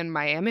other than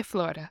Miami,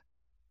 Florida.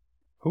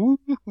 Ooh,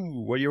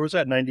 what year was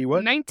that? 90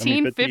 what?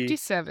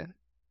 1957.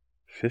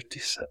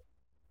 57.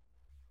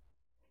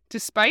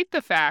 Despite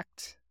the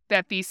fact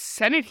that these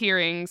Senate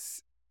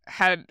hearings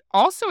had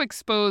also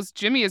exposed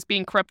Jimmy as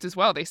being corrupt as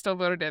well, they still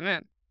voted him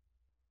in.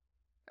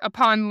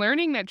 Upon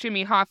learning that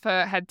Jimmy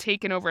Hoffa had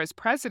taken over as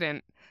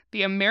president,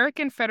 the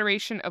American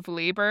Federation of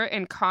Labor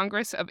and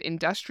Congress of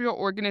Industrial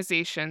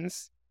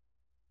Organizations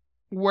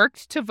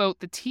worked to vote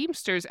the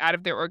Teamsters out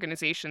of their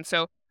organization.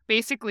 So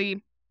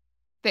basically,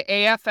 the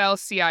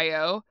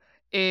AFL-CIO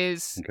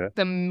is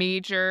the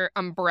major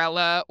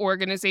umbrella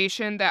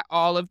organization that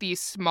all of these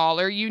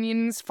smaller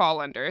unions fall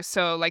under.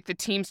 So like the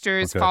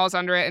Teamsters falls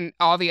under it and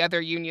all the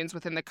other unions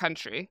within the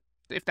country.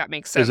 If that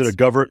makes sense. Is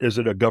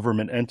it a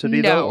government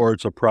entity though, or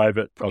it's a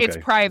private? Okay. It's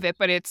private,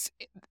 but it's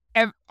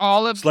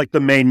all of. It's like the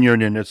main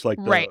union. It's like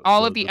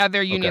all of the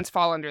other unions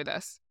fall under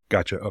this.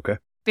 Gotcha. Okay.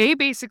 They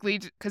basically,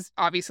 because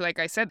obviously, like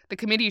I said, the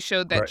committee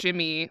showed that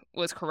Jimmy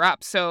was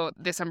corrupt. So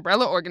this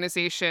umbrella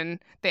organization,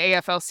 the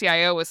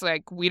AFL-CIO, was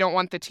like, we don't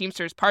want the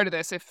Teamsters part of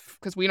this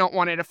because we don't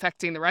want it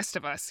affecting the rest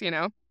of us.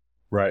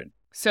 Right.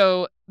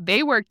 So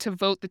they worked to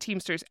vote the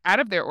Teamsters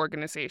out of their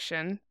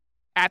organization.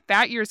 At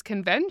that year's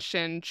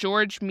convention,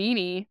 George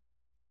Meany,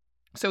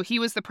 so he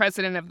was the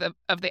president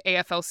of the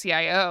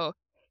AFL-CIO,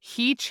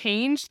 he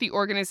changed the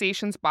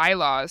organization's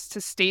bylaws to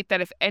state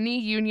that if any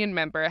union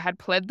member had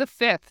pled the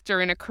fifth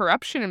during a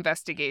corruption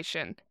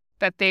investigation,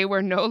 that they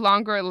were no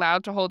longer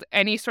allowed to hold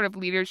any sort of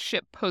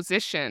leadership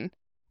position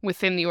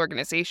within the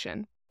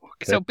organization.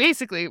 Okay. So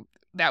basically,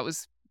 that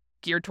was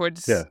geared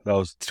towards... Yeah, that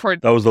was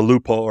the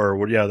loophole,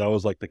 that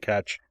was like the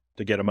catch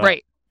to get him out.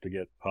 Right. To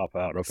get Hoffa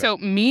out. Okay. So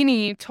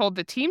Meany told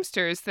the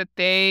Teamsters that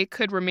they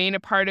could remain a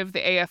part of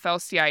the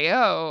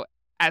AFL-CIO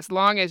as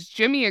long as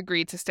Jimmy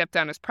agreed to step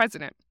down as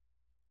president.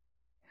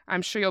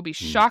 I'm sure you'll be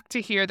shocked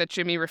to hear that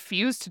Jimmy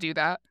refused to do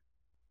that.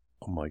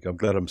 Oh my God, I'm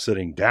glad I'm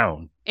sitting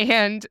down.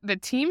 And the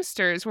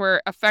Teamsters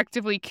were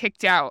effectively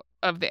kicked out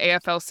of the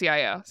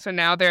AFL-CIO. So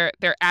now they're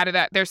out of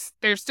that.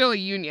 They're still a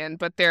union,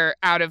 but they're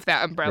out of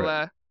that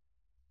umbrella.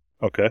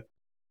 Right. Okay.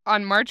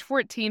 On March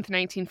 14th,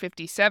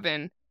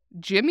 1957,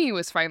 Jimmy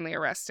was finally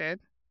arrested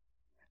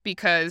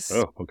because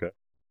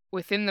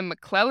within the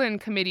McClellan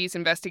Committee's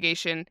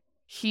investigation,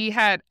 he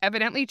had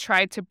evidently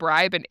tried to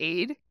bribe an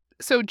aide.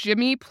 So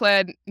Jimmy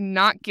pled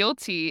not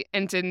guilty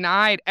and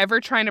denied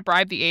ever trying to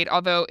bribe the aide,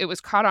 although it was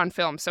caught on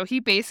film. So he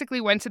basically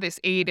went to this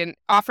aide and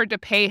offered to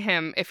pay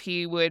him if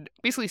he would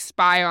basically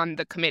spy on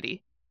the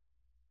committee.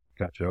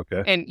 Gotcha,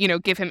 okay. And,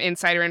 give him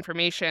insider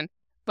information.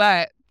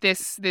 But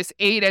this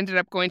aide ended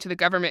up going to the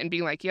government and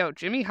being like, yo,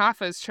 Jimmy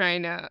Hoffa's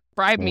trying to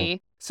bribe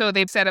me. So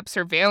they've set up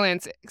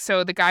surveillance.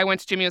 So the guy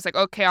went to Jimmy and was like,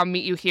 okay, I'll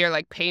meet you here,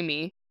 like, pay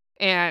me.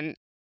 And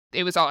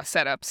it was all a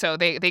setup. So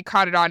they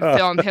caught it on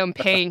film, him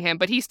paying him.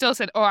 But he still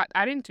said, oh,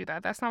 I didn't do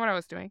that. That's not what I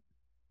was doing.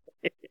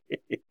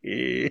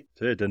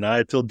 Deny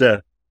it till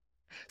death.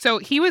 So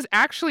he was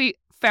actually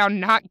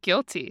found not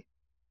guilty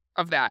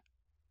of that.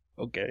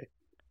 Okay.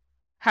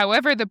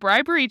 However, the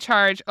bribery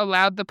charge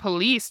allowed the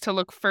police to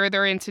look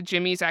further into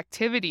Jimmy's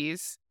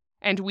activities.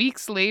 And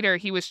weeks later,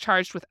 he was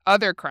charged with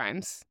other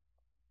crimes.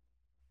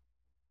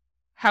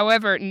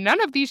 However,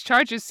 none of these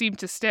charges seemed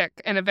to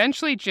stick, and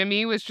eventually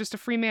Jimmy was just a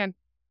free man,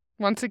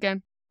 once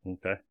again.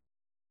 Okay.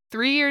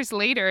 3 years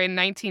later, in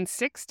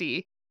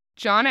 1960,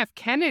 John F.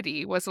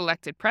 Kennedy was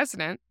elected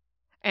president,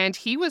 and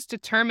he was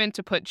determined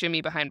to put Jimmy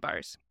behind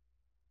bars.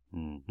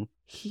 Mm-hmm.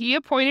 He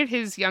appointed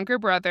his younger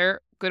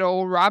brother, good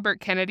old Robert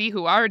Kennedy,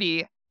 who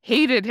already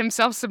hated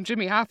himself some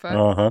Jimmy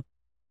Hoffa. Uh-huh.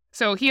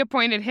 So he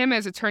appointed him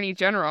as attorney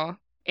general,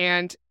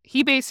 and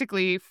he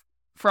basically,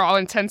 for all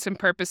intents and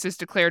purposes,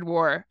 declared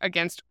war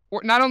against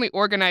not only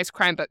organized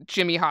crime, but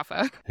Jimmy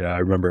Hoffa. Yeah, I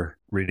remember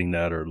reading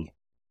that.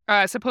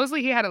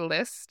 Supposedly he had a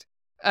list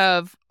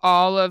of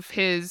all of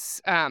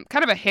his,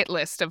 kind of a hit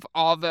list of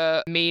all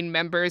the main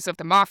members of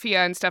the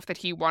mafia and stuff that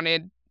he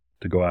wanted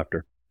to go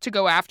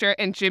after.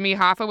 And Jimmy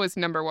Hoffa was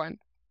number one.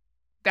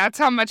 That's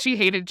how much he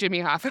hated Jimmy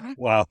Hoffa.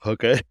 Wow.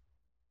 Okay.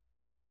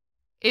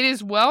 It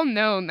is well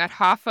known that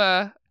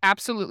Hoffa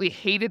absolutely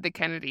hated the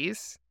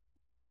Kennedys,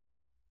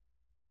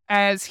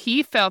 as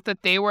he felt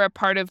that they were a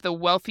part of the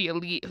wealthy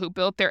elite who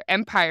built their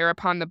empire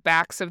upon the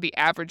backs of the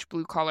average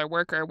blue-collar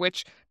worker,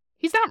 which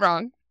he's not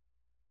wrong.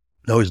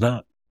 No, he's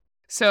not.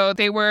 So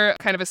they were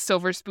kind of a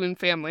silver spoon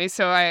family,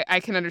 so I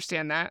can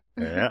understand that.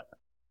 Yeah.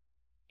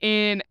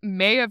 In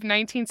May of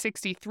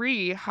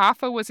 1963,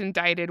 Hoffa was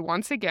indicted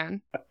once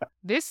again,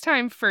 this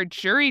time for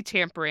jury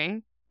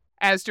tampering,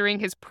 as during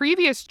his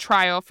previous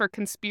trial for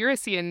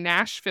conspiracy in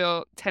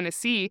Nashville,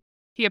 Tennessee,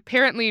 he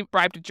apparently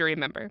bribed a jury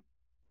member.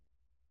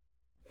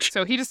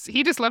 So he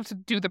just loved to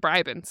do the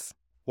bribings.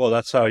 Well,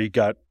 that's how he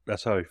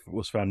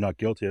was found not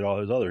guilty at all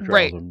his other trials,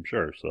 Right. I'm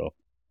sure.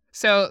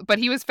 But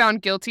he was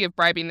found guilty of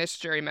bribing this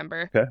jury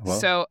member. Okay, well.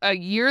 So a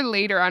year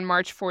later, on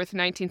March 4th,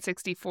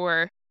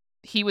 1964,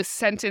 he was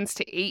sentenced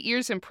to 8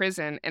 years in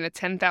prison and a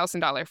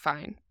 $10,000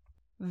 fine.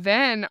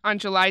 Then, on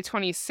July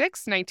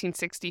 26,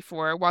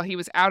 1964, while he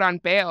was out on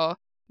bail,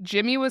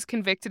 Jimmy was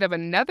convicted of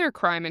another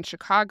crime in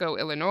Chicago,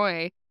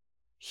 Illinois.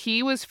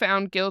 He was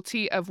found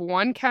guilty of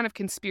 1 count of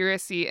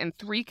conspiracy and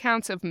 3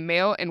 counts of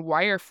mail and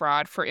wire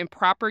fraud for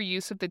improper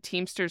use of the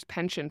Teamsters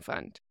pension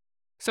fund.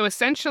 So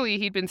essentially,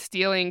 he'd been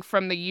stealing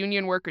from the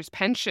union workers'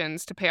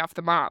 pensions to pay off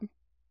the mob.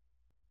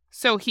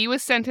 So he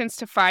was sentenced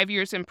to 5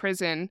 years in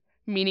prison,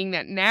 meaning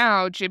that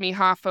now Jimmy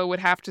Hoffa would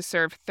have to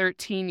serve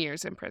 13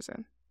 years in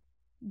prison.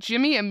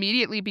 Jimmy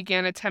immediately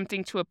began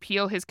attempting to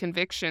appeal his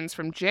convictions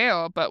from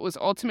jail, but was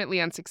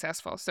ultimately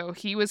unsuccessful. So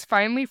he was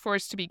finally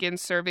forced to begin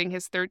serving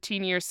his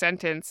 13-year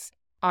sentence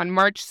on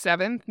March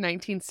 7th,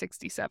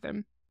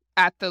 1967,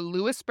 at the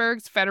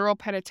Lewisburg Federal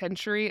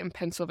Penitentiary in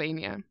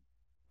Pennsylvania.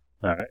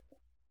 All right.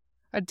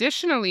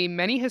 Additionally,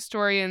 many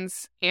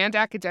historians and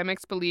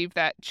academics believe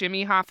that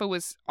Jimmy Hoffa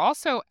was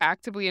also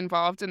actively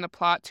involved in the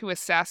plot to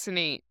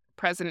assassinate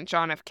President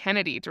John F.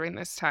 Kennedy during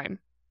this time.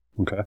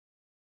 Okay.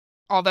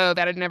 Although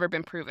that had never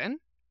been proven.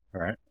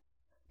 All right.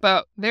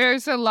 But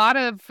there's a lot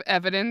of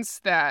evidence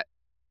that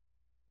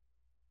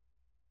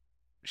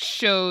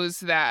shows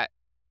that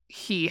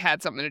he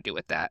had something to do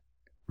with that.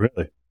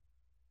 Really?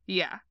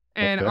 Yeah.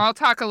 And Okay. I'll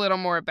talk a little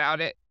more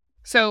about it.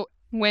 So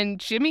when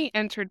Jimmy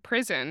entered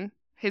prison,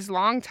 his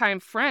longtime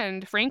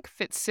friend, Frank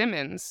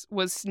Fitzsimmons,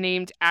 was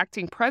named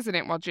acting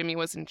president while Jimmy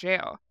was in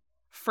jail.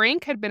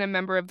 Frank had been a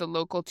member of the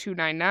local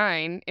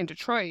 299 in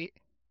Detroit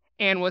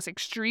and was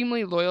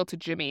extremely loyal to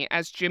Jimmy,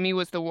 as Jimmy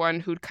was the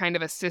one who'd kind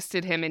of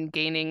assisted him in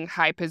gaining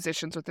high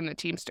positions within the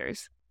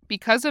Teamsters.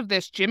 Because of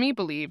this, Jimmy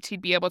believed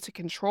he'd be able to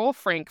control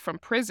Frank from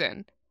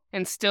prison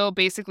and still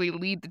basically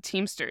lead the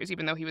Teamsters,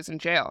 even though he was in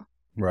jail.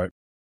 Right.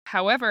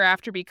 However,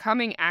 after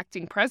becoming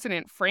acting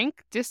president,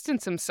 Frank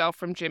distanced himself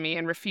from Jimmy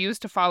and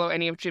refused to follow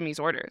any of Jimmy's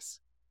orders.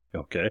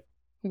 Okay.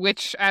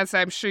 Which, as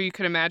I'm sure you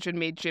can imagine,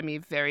 made Jimmy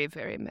very,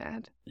 very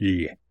mad.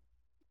 Yeah.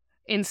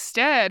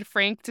 Instead,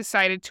 Frank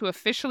decided to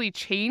officially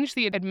change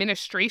the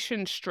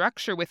administration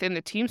structure within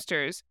the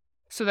Teamsters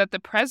so that the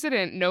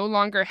president no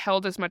longer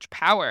held as much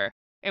power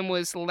and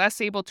was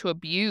less able to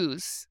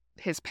abuse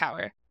his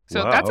power.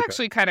 So Wow, that's okay.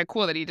 actually kind of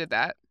cool that he did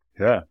that.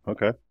 Yeah.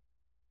 Okay.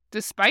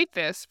 Despite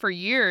this, for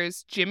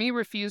years, Jimmy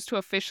refused to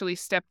officially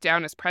step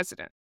down as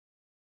president.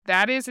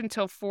 That is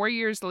until 4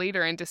 years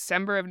later, in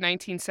December of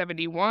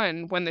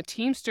 1971, when the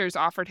Teamsters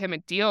offered him a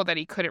deal that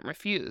he couldn't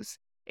refuse.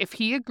 If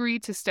he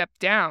agreed to step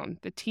down,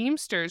 the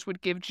Teamsters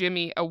would give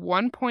Jimmy a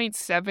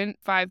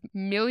 $1.75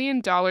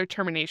 million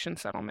termination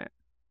settlement.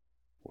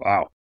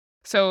 Wow.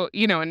 So,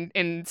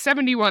 in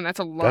 71, that's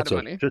a lot of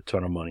money. That's a shit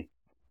ton of money.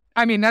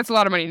 I mean, that's a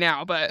lot of money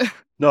now, but...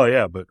 No,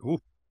 yeah, but... Ooh.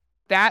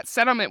 That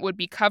settlement would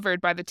be covered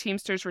by the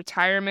Teamsters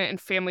Retirement and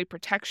Family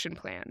Protection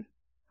Plan.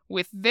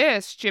 With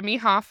this, Jimmy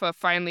Hoffa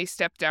finally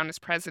stepped down as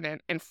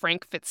president, and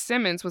Frank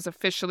Fitzsimmons was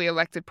officially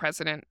elected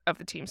president of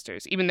the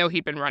Teamsters, even though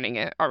he'd been running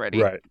it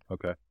already. Right.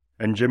 Okay.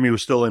 And Jimmy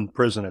was still in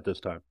prison at this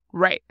time.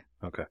 Right.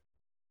 Okay.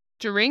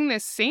 During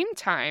this same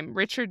time,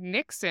 Richard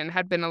Nixon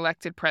had been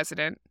elected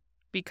president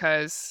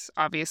because,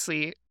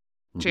 obviously,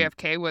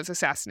 JFK was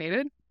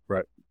assassinated.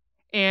 Right.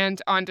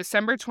 And on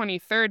December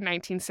 23rd,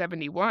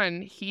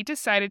 1971, he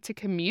decided to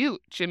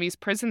commute Jimmy's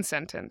prison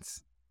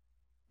sentence.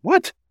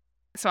 What?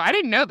 So I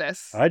didn't know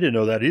this. I didn't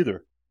know that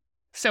either.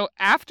 So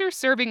after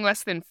serving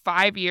less than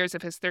 5 years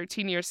of his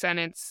 13-year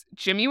sentence,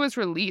 Jimmy was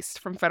released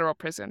from federal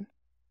prison.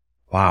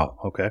 Wow.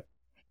 Okay.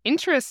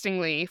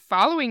 Interestingly,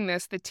 following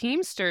this, the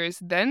Teamsters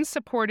then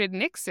supported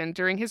Nixon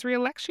during his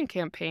re-election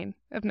campaign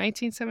of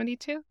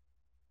 1972.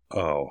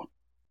 Oh.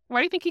 Why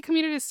do you think he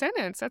commuted his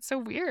sentence? That's so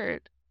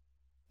weird.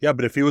 Yeah,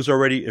 but if he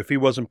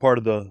wasn't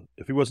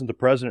the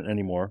president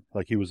anymore,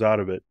 like he was out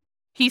of it.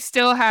 He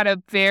still had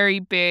a very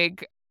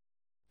big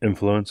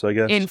Influence, I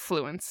guess.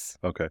 influence.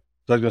 Okay.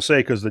 So I was going to say,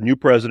 because the new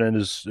president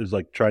is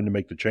like trying to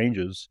make the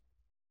changes.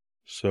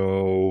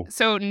 So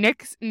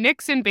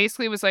Nixon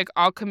basically was like,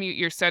 I'll commute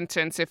your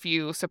sentence if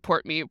you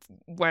support me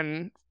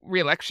when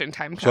re-election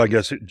time comes. So I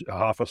guess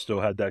Hoffa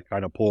still had that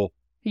kind of pull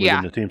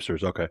within the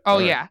Teamsters. Okay. Oh, All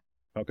right. yeah.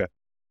 Okay.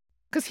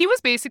 Because he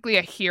was basically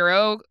a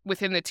hero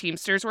within the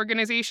Teamsters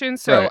organization.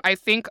 So Right. I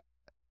think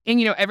And,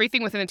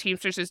 everything within the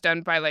Teamsters is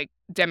done by like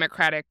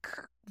democratic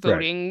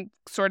voting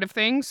sort of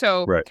thing.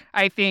 So Right.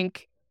 I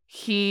think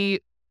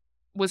he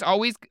was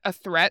always a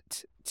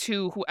threat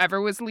to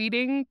whoever was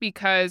leading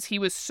because he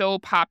was so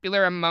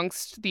popular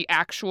amongst the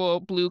actual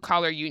blue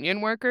collar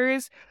union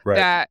workers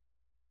that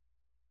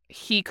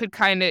he could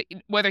kind of,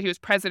 whether he was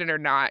president or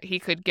not, he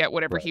could get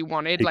whatever he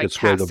wanted, He like could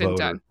sway the passed and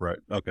voter. done. Right.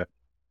 Okay.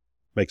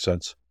 Makes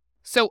sense.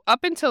 So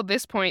up until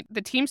this point,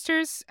 the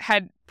Teamsters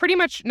had pretty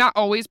much, not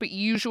always, but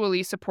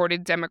usually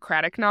supported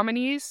Democratic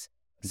nominees.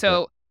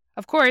 So,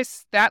 of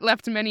course, that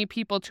left many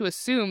people to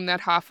assume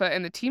that Hoffa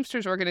and the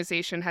Teamsters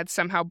organization had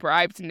somehow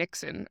bribed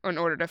Nixon in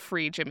order to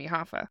free Jimmy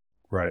Hoffa.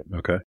 Right.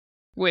 Okay.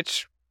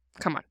 Which,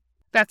 come on,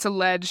 that's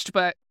alleged,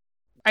 but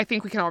I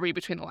think we can all read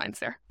between the lines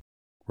there.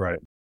 Right.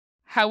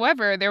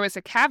 However, there was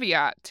a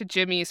caveat to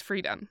Jimmy's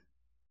freedom.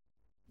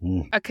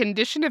 A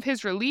condition of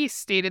his release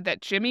stated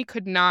that Jimmy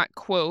could not,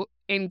 quote,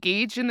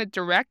 engage in the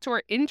direct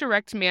or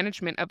indirect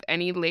management of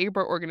any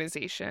labor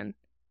organization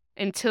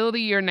until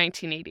the year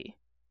 1980.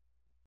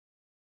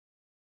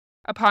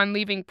 Upon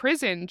leaving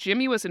prison,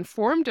 Jimmy was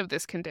informed of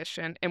this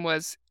condition and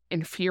was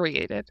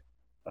infuriated.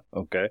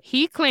 Okay.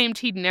 He claimed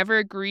he'd never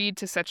agreed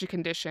to such a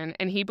condition,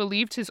 and he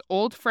believed his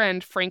old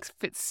friend Frank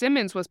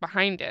Fitzsimmons was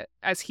behind it,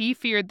 as he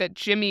feared that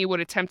Jimmy would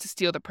attempt to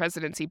steal the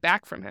presidency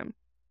back from him.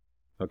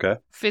 Okay.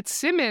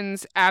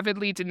 Fitzsimmons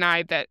avidly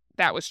denied that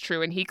that was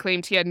true, and he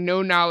claimed he had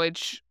no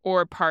knowledge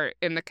or part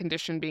in the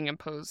condition being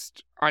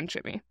imposed on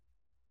Jimmy.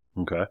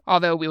 Okay.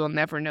 Although we will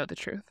never know the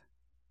truth.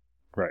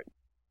 Right.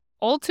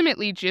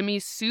 Ultimately, Jimmy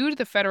sued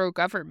the federal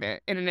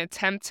government in an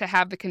attempt to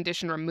have the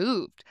condition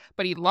removed,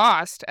 but he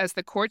lost as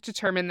the court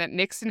determined that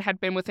Nixon had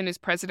been within his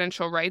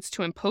presidential rights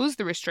to impose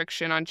the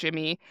restriction on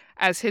Jimmy,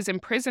 as his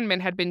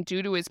imprisonment had been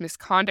due to his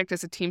misconduct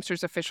as a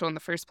Teamsters official in the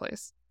first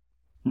place.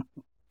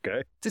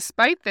 Okay.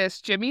 Despite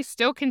this, Jimmy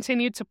still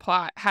continued to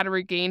plot how to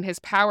regain his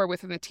power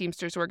within the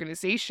Teamsters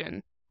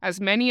organization, as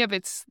many of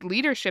its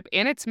leadership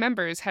and its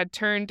members had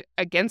turned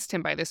against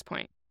him by this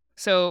point.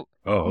 So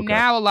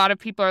now a lot of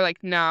people are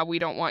like, nah, we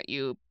don't want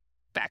you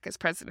back as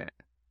president.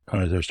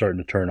 They're starting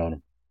to turn on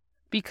him.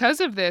 Because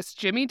of this,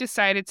 Jimmy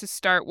decided to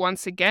start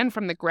once again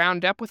from the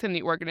ground up within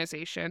the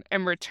organization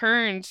and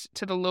returned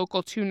to the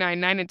local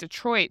 299 in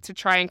Detroit to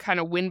try and kind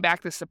of win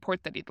back the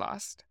support that he'd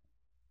lost.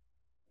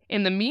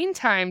 In the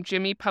meantime,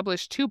 Jimmy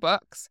published 2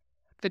 books,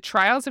 The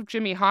Trials of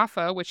Jimmy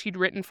Hoffa, which he'd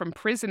written from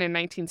prison in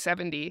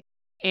 1970,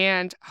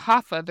 and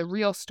Hoffa, The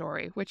Real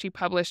Story, which he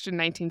published in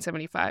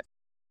 1975.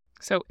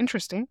 So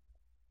interesting.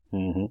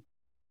 Mm-hmm.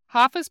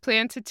 Hoffa's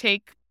plan to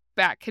take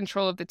back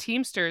control of the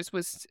Teamsters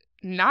was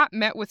not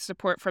met with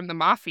support from the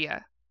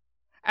mafia,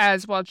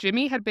 as while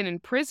Jimmy had been in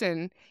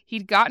prison,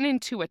 he'd gotten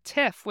into a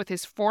tiff with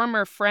his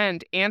former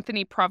friend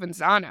Anthony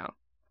Provenzano,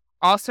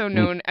 also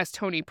known as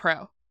Tony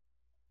Pro.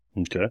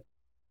 Okay.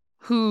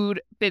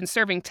 Who'd been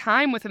serving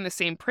time within the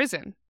same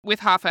prison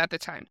with Hoffa at the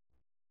time.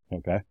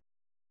 Okay.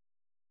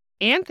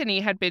 Anthony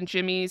had been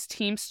Jimmy's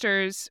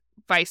Teamsters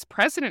vice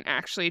president,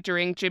 actually,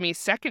 during Jimmy's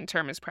second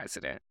term as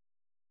president.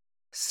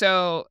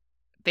 So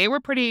they were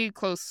pretty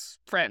close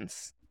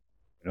friends.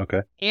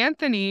 Okay.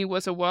 Anthony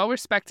was a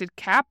well-respected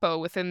capo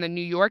within the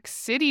New York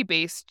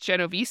City-based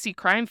Genovese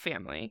crime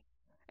family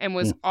and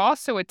was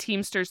also a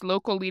Teamsters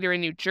local leader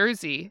in New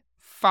Jersey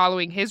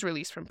following his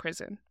release from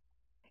prison.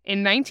 In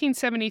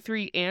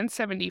 1973 and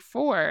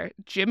 74,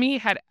 Jimmy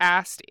had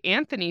asked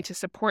Anthony to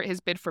support his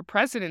bid for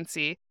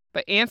presidency,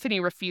 but Anthony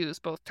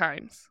refused both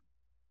times.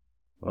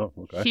 Oh,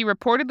 okay. He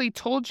reportedly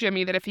told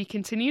Jimmy that if he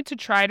continued to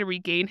try to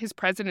regain his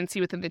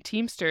presidency within the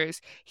Teamsters,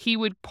 he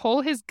would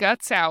pull his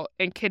guts out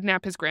and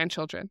kidnap his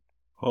grandchildren.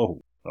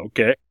 Oh,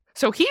 okay.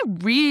 So he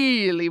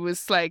really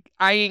was like,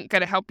 I ain't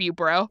gonna help you,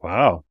 bro.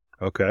 Wow.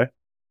 Okay.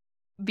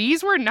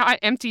 These were not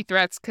empty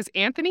threats because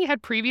Anthony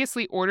had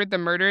previously ordered the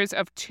murders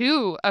of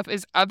 2 of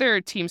his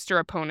other Teamster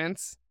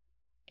opponents,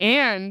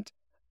 and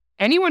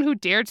anyone who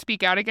dared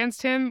speak out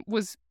against him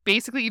was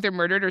basically either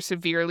murdered or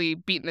severely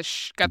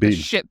got the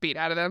shit beat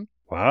out of them.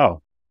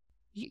 Wow.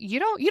 You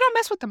don't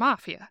mess with the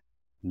mafia.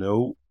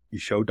 No, you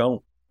sure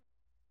don't.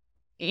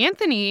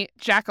 Anthony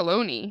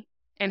Giacalone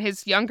and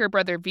his younger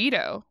brother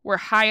Vito were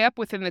high up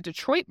within the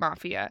Detroit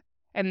mafia,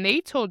 and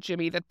they told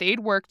Jimmy that they'd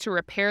work to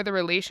repair the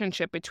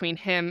relationship between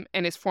him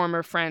and his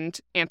former friend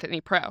Anthony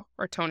Pro,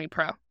 or Tony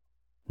Pro.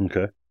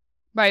 Okay.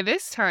 By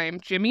this time,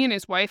 Jimmy and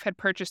his wife had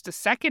purchased a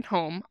second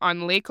home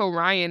on Lake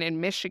Orion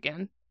in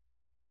Michigan.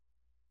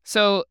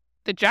 So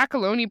the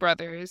Giacalone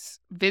brothers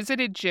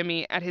visited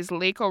Jimmy at his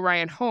Lake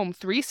Orion home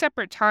 3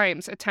 separate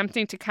times,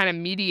 attempting to kind of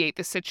mediate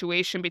the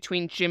situation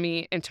between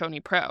Jimmy and Tony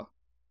Pro.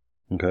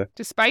 Okay.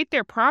 Despite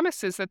their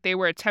promises that they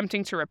were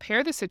attempting to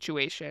repair the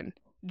situation,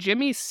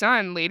 Jimmy's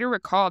son later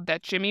recalled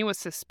that Jimmy was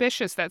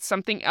suspicious that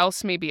something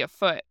else may be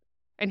afoot,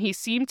 and he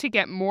seemed to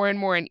get more and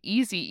more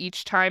uneasy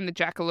each time the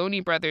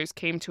Giacalone brothers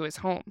came to his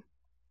home.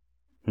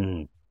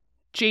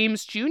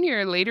 James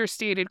Jr. later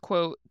stated,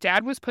 quote,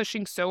 "Dad was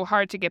pushing so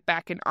hard to get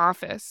back in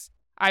office.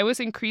 I was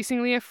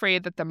increasingly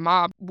afraid that the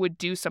mob would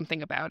do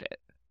something about it."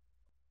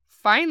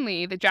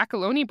 Finally, the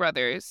Giacalone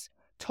brothers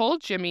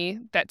told Jimmy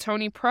that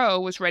Tony Pro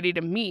was ready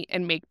to meet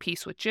and make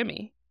peace with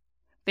Jimmy.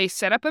 They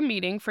set up a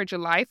meeting for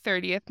July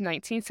 30th,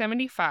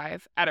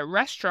 1975, at a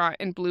restaurant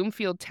in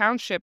Bloomfield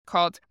Township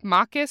called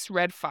Machus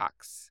Red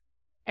Fox,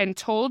 and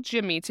told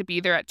Jimmy to be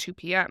there at 2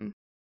 p.m.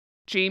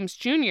 James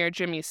Jr.,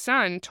 Jimmy's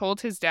son,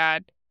 told his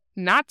dad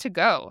not to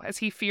go as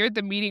he feared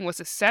the meeting was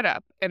a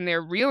setup and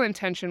their real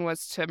intention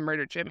was to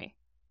murder Jimmy.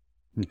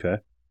 Okay.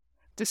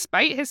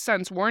 Despite his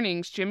son's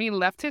warnings, Jimmy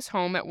left his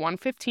home at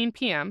 1:15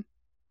 p.m.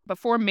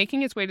 Before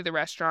making his way to the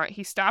restaurant,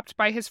 he stopped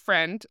by his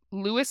friend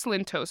Louis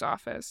Linto's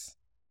office.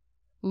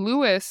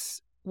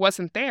 Louis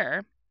wasn't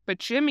there, but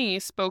Jimmy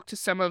spoke to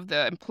some of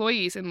the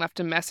employees and left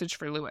a message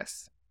for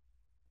Louis.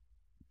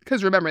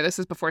 Because remember, this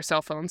is before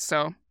cell phones,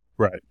 so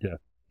Right, yeah.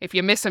 if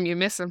you miss him, you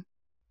miss him.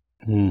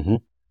 Mm-hmm.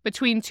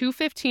 Between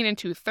 2:15 and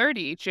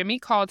 2:30, Jimmy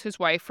called his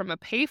wife from a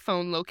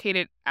payphone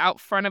located out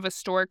front of a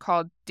store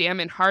called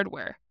Damon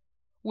Hardware,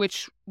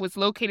 which was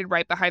located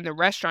right behind the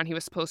restaurant he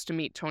was supposed to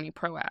meet Tony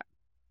Pro at.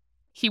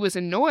 He was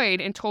annoyed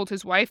and told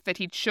his wife that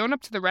he'd shown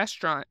up to the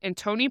restaurant and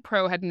Tony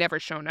Pro had never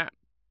shown up.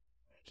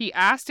 He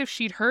asked if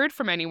she'd heard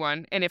from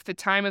anyone and if the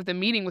time of the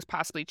meeting was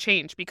possibly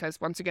changed because,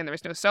 once again, there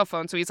was no cell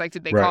phone. So he's like,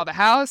 did they call the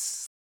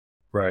house?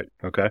 Right,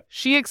 okay.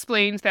 She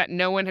explained that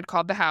no one had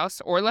called the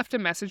house or left a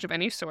message of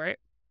any sort.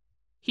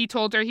 He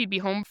told her he'd be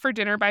home for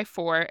dinner by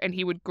 4 and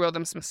he would grill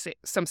them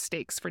some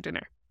steaks for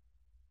dinner.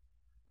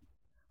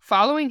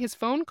 Following his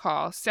phone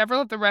call,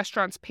 several of the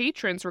restaurant's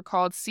patrons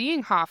recalled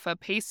seeing Hoffa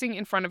pacing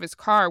in front of his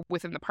car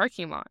within the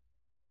parking lot.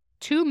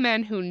 2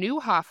 men who knew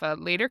Hoffa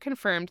later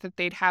confirmed that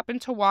they'd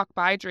happened to walk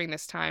by during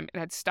this time and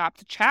had stopped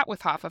to chat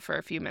with Hoffa for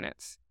a few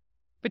minutes.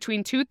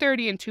 Between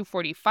 2:30 and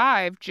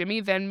 2:45,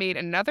 Jimmy then made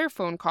another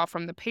phone call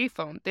from the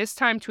payphone, this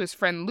time to his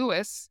friend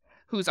Louis,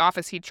 whose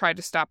office he'd tried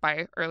to stop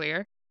by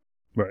earlier.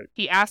 Right.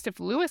 He asked if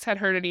Louis had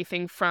heard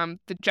anything from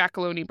the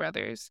Giacalone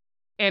brothers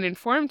and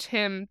informed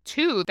him,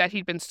 too, that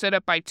he'd been stood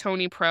up by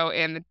Tony Pro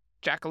and the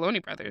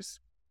Giacalone brothers.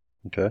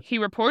 Okay. He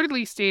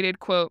reportedly stated,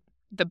 quote,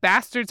 "The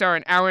bastards are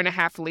an hour and a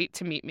half late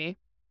to meet me,"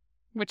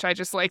 which I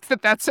just like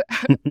that's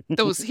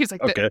those. He's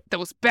like, Okay.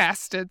 Those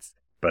bastards.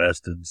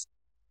 Bastards.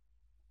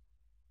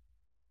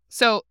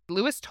 So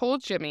Louis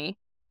told Jimmy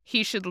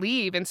he should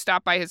leave and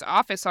stop by his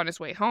office on his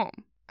way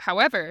home.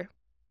 However,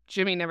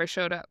 Jimmy never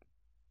showed up.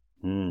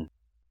 Mm.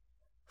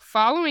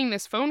 Following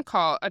this phone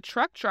call, a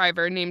truck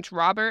driver named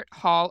Robert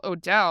Hall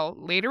Odell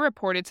later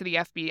reported to the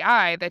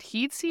FBI that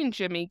he'd seen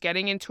Jimmy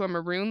getting into a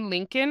maroon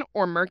Lincoln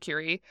or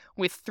Mercury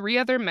with 3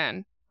 other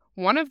men.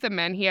 One of the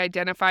men he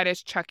identified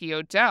as Chucky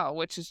Odell,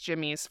 which is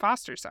Jimmy's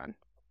foster son.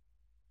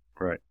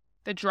 Right.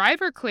 The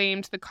driver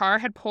claimed the car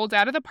had pulled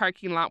out of the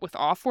parking lot with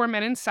all 4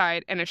 men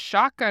inside and a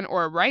shotgun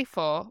or a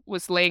rifle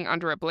was laying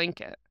under a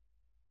blanket.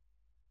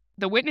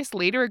 The witness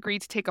later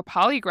agreed to take a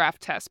polygraph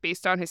test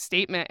based on his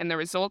statement, and the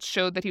results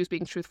showed that he was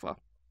being truthful.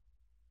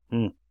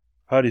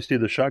 How do you see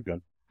the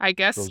shotgun? I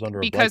guess Goes under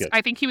a because blanket.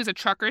 I think he was a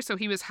trucker, so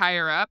he was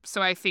higher up,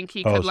 so I think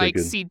he Oh, could so he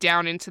could- see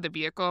down into the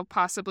vehicle,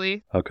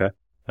 possibly. Okay.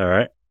 All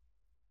right.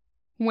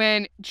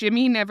 When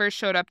Jimmy never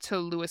showed up to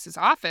Louis's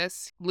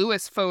office,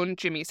 Louis phoned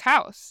Jimmy's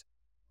house.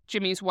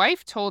 Jimmy's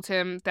wife told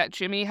him that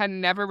Jimmy had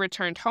never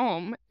returned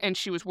home and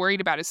she was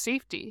worried about his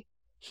safety.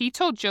 He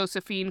told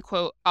Josephine,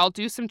 quote, "I'll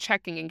do some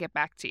checking and get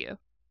back to you."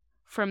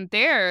 From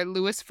there,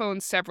 Louis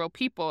phoned several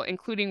people,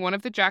 including one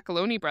of the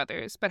Giacalone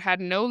brothers, but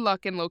had no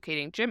luck in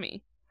locating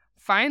Jimmy.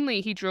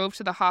 Finally, he drove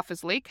to the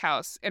Hoffa's lake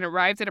house and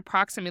arrived at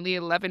approximately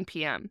 11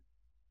 p.m.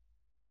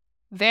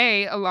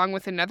 They, along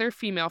with another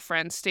female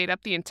friend, stayed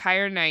up the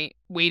entire night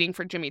waiting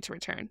for Jimmy to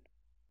return.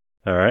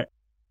 All right.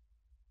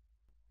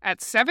 At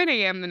 7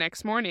 a.m. the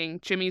next morning,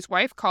 Jimmy's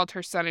wife called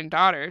her son and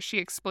daughter. She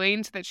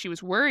explained that she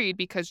was worried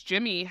because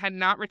Jimmy had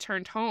not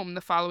returned home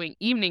the following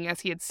evening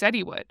as he had said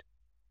he would.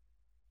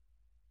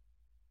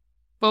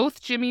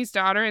 Both Jimmy's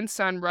daughter and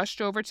son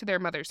rushed over to their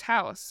mother's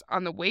house.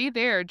 On the way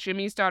there,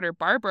 Jimmy's daughter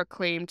Barbara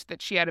claimed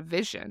that she had a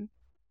vision.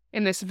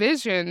 In this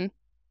vision,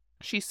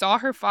 she saw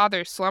her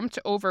father slumped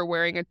over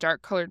wearing a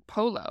dark-colored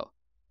polo.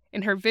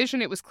 In her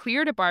vision, it was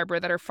clear to Barbara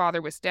that her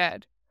father was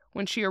dead.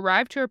 When she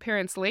arrived to her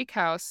parents' lake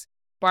house,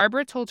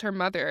 Barbara told her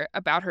mother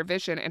about her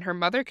vision, and her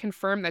mother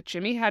confirmed that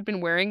Jimmy had been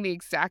wearing the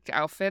exact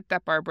outfit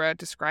that Barbara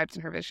described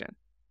in her vision.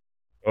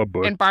 Oh,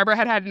 boy. And Barbara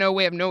had no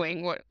way of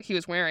knowing what he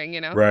was wearing,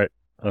 Right.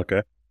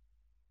 Okay.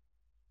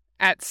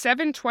 At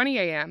 7:20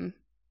 a.m.,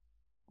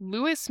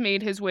 Louis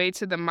made his way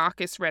to the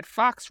Machus Red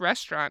Fox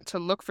restaurant to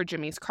look for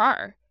Jimmy's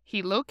car.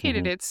 He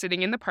located it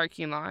sitting in the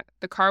parking lot.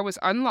 The car was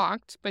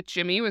unlocked, but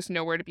Jimmy was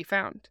nowhere to be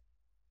found.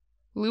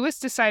 Louis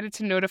decided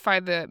to notify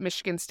the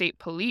Michigan State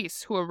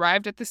Police, who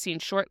arrived at the scene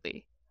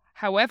shortly.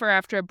 However,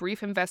 after a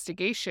brief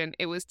investigation,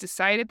 it was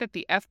decided that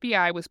the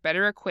FBI was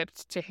better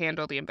equipped to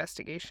handle the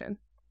investigation.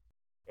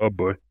 Oh,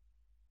 boy.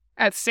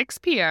 At 6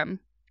 p.m.,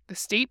 the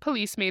state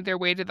police made their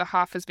way to the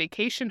Hoffa's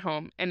vacation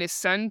home, and his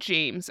son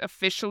James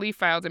officially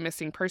filed a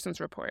missing persons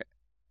report.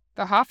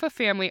 The Hoffa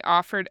family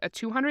offered a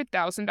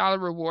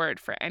 $200,000 reward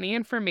for any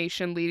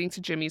information leading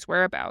to Jimmy's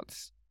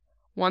whereabouts.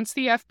 Once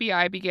the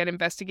FBI began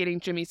investigating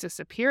Jimmy's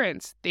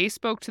disappearance, they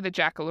spoke to the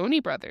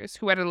Giacalone brothers,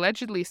 who had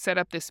allegedly set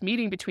up this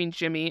meeting between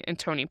Jimmy and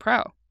Tony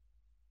Pro.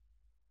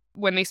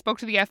 When they spoke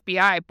to the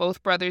FBI,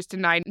 both brothers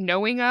denied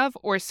knowing of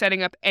or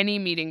setting up any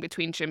meeting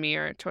between Jimmy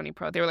or Tony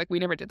Pro. They were like, we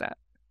never did that.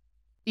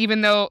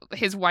 Even though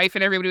his wife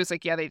and everybody was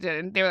like, yeah, they did.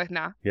 And they were like,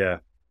 nah. Yeah.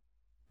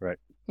 Right.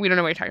 We don't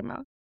know what you're talking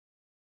about.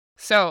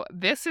 So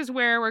this is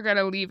where we're going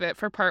to leave it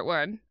for part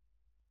 1.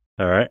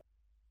 All right.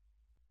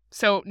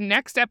 So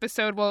next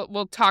episode,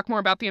 we'll talk more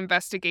about the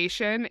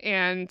investigation,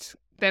 and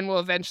then we'll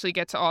eventually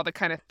get to all the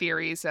kind of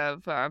theories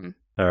of all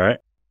right,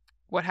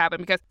 what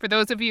happened. Because for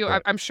those of you,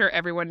 right. I'm sure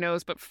everyone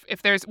knows, but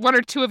if there's 1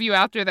 or 2 of you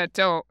out there that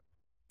don't,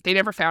 they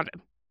never found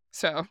him.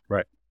 So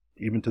right,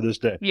 even to this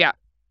day. Yeah.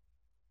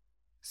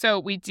 So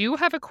we do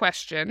have a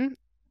question.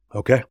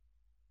 Okay.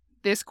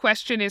 This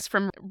question is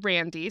from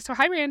Randy. So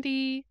hi,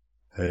 Randy.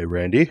 Hey,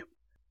 Randy.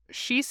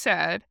 She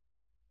said,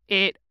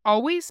 it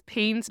always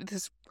pains,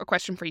 this is a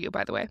question for you,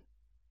 by the way.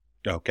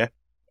 Okay.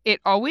 It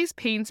always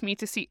pains me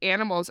to see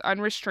animals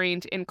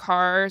unrestrained in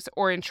cars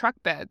or in truck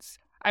beds.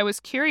 I was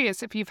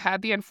curious if you've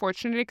had the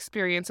unfortunate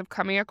experience of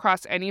coming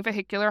across any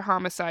vehicular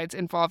homicides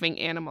involving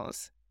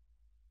animals.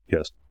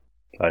 Yes,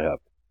 I have.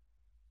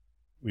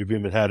 We've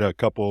even had a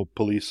couple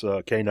police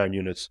canine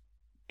units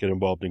get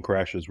involved in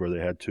crashes where they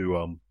had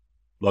to,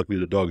 luckily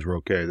the dogs were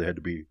okay. They had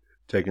to be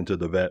taken to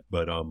the vet,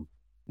 but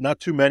not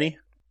too many.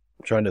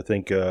 I'm trying to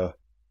think.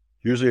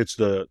 Usually it's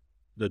the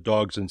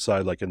dogs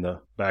inside, like in the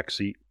back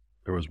seat.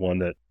 There was one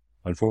that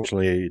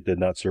unfortunately did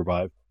not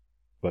survive,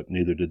 but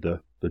neither did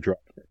the driver.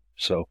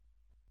 So,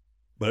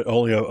 but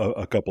only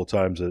a couple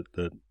times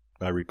that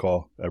I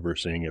recall ever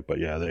seeing it. But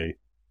yeah,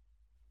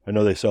 I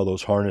know they sell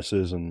those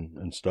harnesses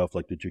and stuff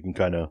like that. You can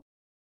kind of.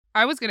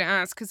 I was going to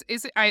ask,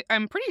 because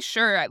I'm pretty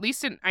sure, at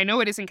least I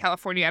know it is in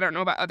California. I don't know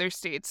about other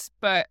states,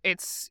 but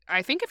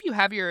I think if you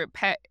have your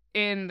pet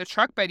in the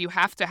truck bed, you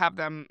have to have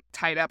them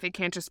tied up. It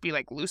can't just be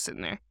like loose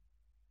in there.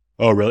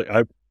 Oh, really?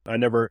 I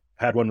never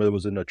had one that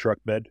was in a truck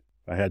bed.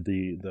 I had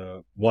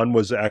the one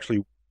was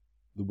actually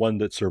the one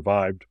that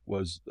survived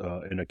was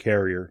in a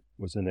carrier,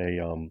 was in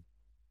a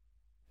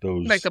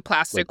those like the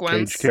plastic like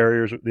ones. Cage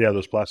carriers. Yeah,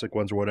 those plastic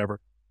ones or whatever.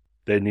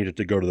 They needed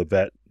to go to the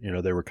vet.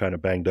 They were kind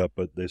of banged up,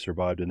 but they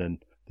survived. And then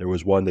there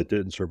was one that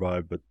didn't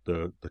survive, but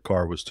the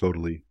car was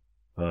totally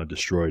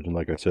destroyed. And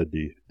like I said,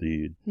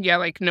 yeah,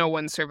 like no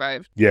one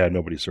survived. Yeah,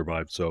 nobody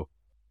survived. So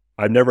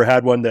I've never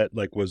had one that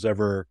like was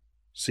ever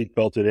seat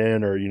belted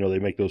in, or they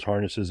make those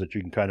harnesses that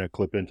you can kind of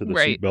clip into the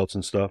Right. seat belts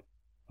and stuff.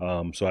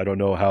 So I don't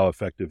know how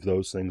effective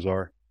those things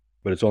are,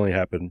 but it's only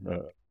happened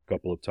a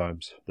couple of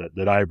times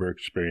that I ever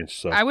experienced.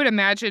 So I would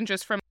imagine,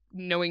 just from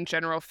knowing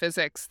general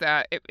physics,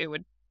 that it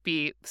would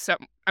be some.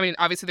 I mean,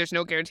 obviously there's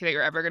no guarantee that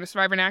you're ever going to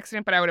survive an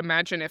accident, but I would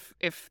imagine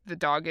if the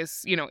dog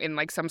is in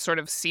like some sort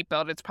of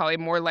seatbelt, it's probably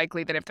more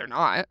likely than if they're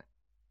not.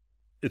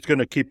 It's going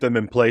to keep them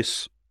in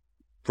place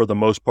for the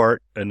most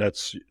part, and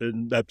that's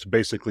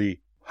basically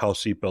how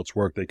seatbelts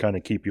work. They kind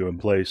of keep you in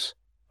place,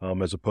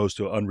 as opposed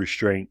to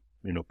unrestrained,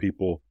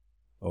 people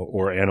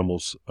or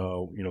animals.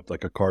 If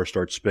like a car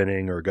starts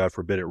spinning, or God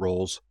forbid it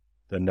rolls,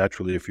 then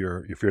naturally, if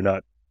you're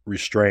not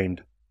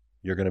restrained,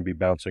 you're going to be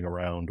bouncing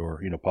around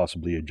or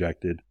possibly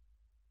ejected.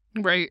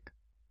 Right.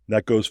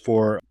 That goes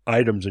for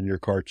items in your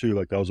car too.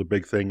 Like that was a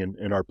big thing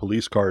in our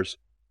police cars.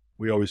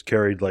 We always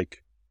carried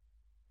like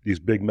these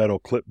big metal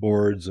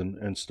clipboards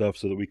and stuff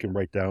so that we can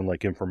write down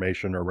like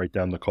information or write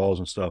down the calls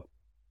and stuff.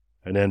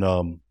 And then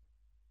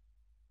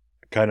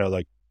kind of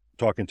like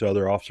talking to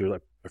other officers,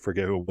 like I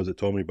forget who it was that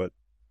told me, but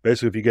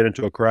basically if you get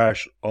into a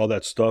crash, all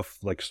that stuff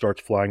like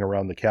starts flying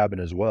around the cabin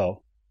as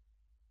well.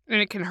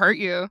 And it can hurt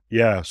you.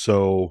 Yeah,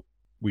 so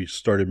we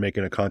started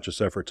making a conscious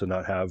effort to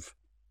not have,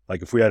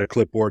 like if we had a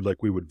clipboard,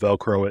 like we would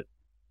Velcro it.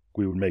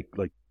 We would make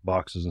like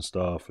boxes and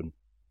stuff. And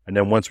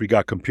then once we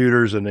got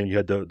computers, and then you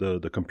had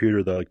the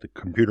computer, the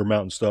computer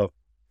mount and stuff,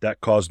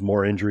 that caused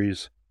more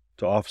injuries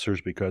to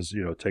officers because,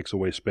 it takes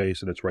away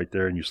space and it's right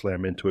there and you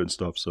slam into it and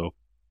stuff. So,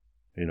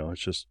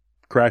 it's just,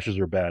 crashes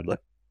are bad. Like,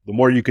 the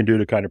more you can do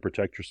to kind of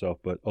protect yourself,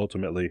 but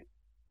ultimately,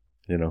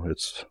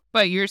 it's...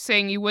 But you're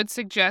saying you would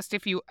suggest,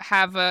 if you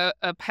have a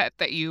pet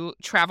that you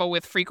travel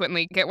with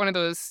frequently, get one of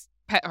those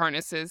pet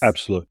harnesses.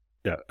 Absolutely.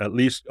 Yeah, at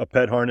least a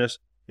pet harness.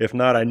 If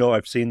not, I know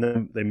I've seen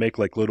them. They make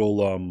like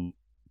little,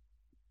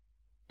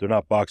 they're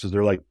not boxes.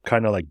 They're like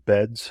kind of like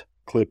beds,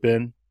 clip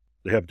in.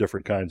 They have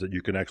different kinds that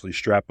you can actually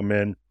strap them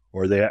in,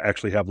 or they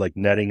actually have like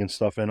netting and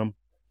stuff in them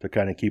to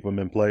kind of keep them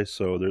in place.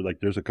 So they're like,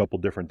 there's a couple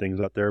different things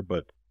out there.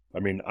 But I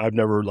mean, I've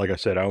never, like I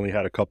said, I only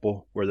had a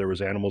couple where there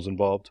was animals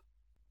involved.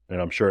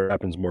 And I'm sure it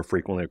happens more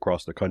frequently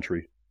across the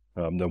country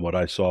than what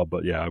I saw.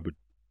 But yeah, I would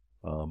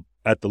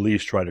at the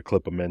least try to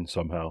clip them in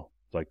somehow,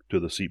 like to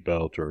the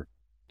seatbelt, or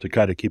to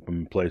kind of keep them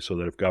in place so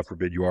that if, God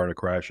forbid, you are in a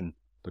crash and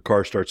the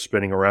car starts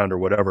spinning around or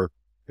whatever,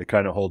 it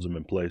kind of holds them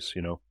in place,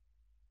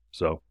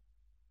 So.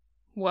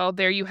 Well,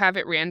 there you have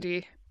it,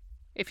 Randy.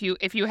 If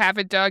you have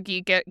a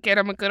doggy, get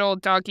him a good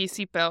old doggy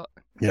seatbelt.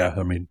 Yeah,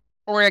 I mean.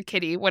 Or a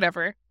kitty,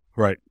 whatever.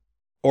 Right.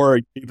 Or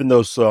even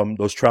those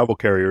travel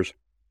carriers,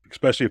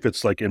 especially if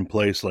it's like in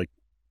place, like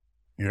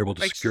You're able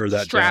to like secure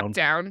that strap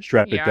down.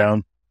 strap it Yeah.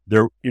 down.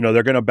 They're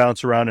they're going to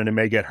bounce around and it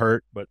may get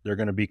hurt, but they're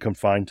going to be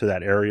confined to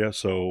that area.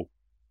 So,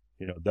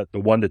 that the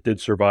one that did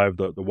survive,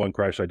 the one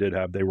crash I did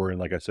have, they were in,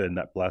 like I said, in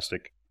that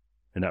plastic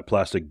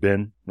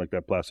bin, like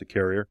that plastic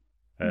carrier.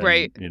 And,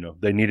 Right.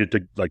 They needed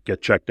to like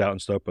get checked out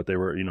and stuff, but they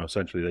were,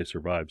 essentially they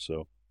survived.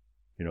 So,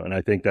 and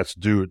I think that's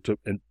due to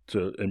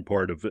in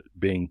part of it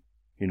being,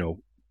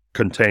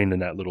 contained in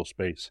that little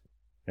space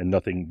and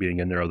nothing being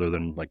in there other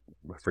than, like,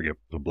 I forget,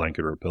 a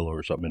blanket or a pillow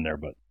or something in there,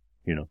 but,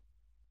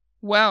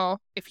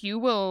 Well, if you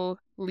will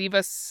leave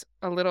us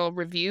a little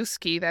review,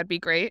 Ski, that'd be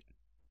great.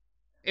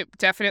 It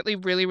definitely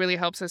really, really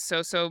helps us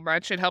so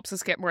much. It helps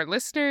us get more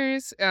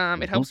listeners.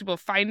 It helps people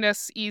find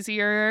us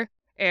easier.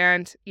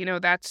 And,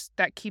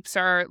 that keeps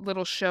our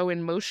little show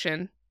in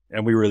motion.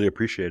 And we really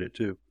appreciate it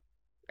too.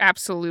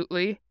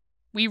 Absolutely.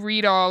 We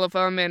read all of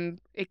them,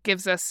 and it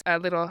gives us a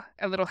little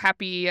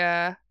happy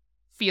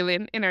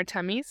feeling in our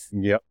tummies.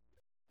 Yep,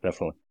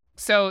 definitely.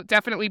 So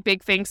definitely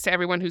big thanks to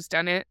everyone who's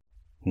done it.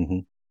 Mm-hmm.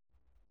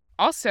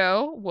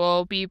 Also,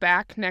 we'll be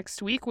back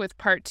next week with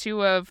part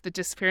 2 of the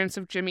disappearance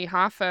of Jimmy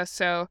Hoffa.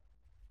 So,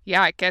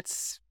 yeah, it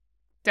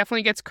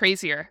definitely gets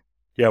crazier.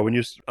 Yeah,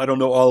 I don't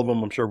know all of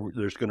them. I'm sure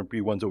there's going to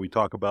be ones that we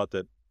talk about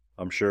that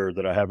I'm sure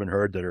that I haven't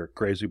heard that are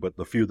crazy, but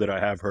the few that I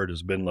have heard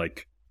has been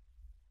like,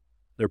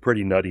 they're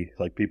pretty nutty.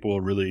 Like, people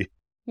really.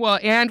 Well,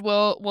 and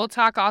we'll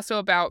talk also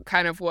about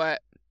kind of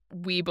what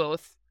we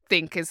both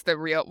think is the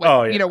real,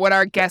 what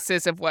our guess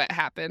is of what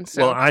happened.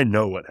 So, well, I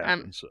know what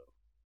happened, so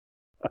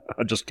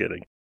I'm just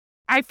kidding.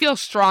 I feel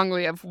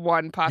strongly of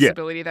one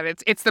possibility that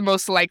it's the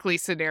most likely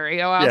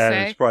scenario, I'll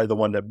say. It's probably the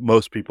one that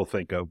most people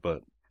think of,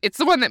 but it's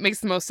the one that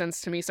makes the most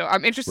sense to me. So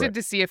I'm interested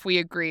to see if we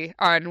agree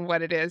on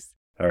what it is.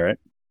 All right.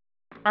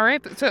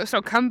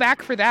 So come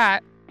back for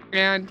that.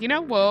 And,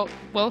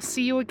 we'll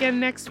see you again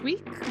next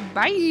week.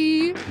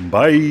 Bye.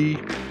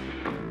 Bye.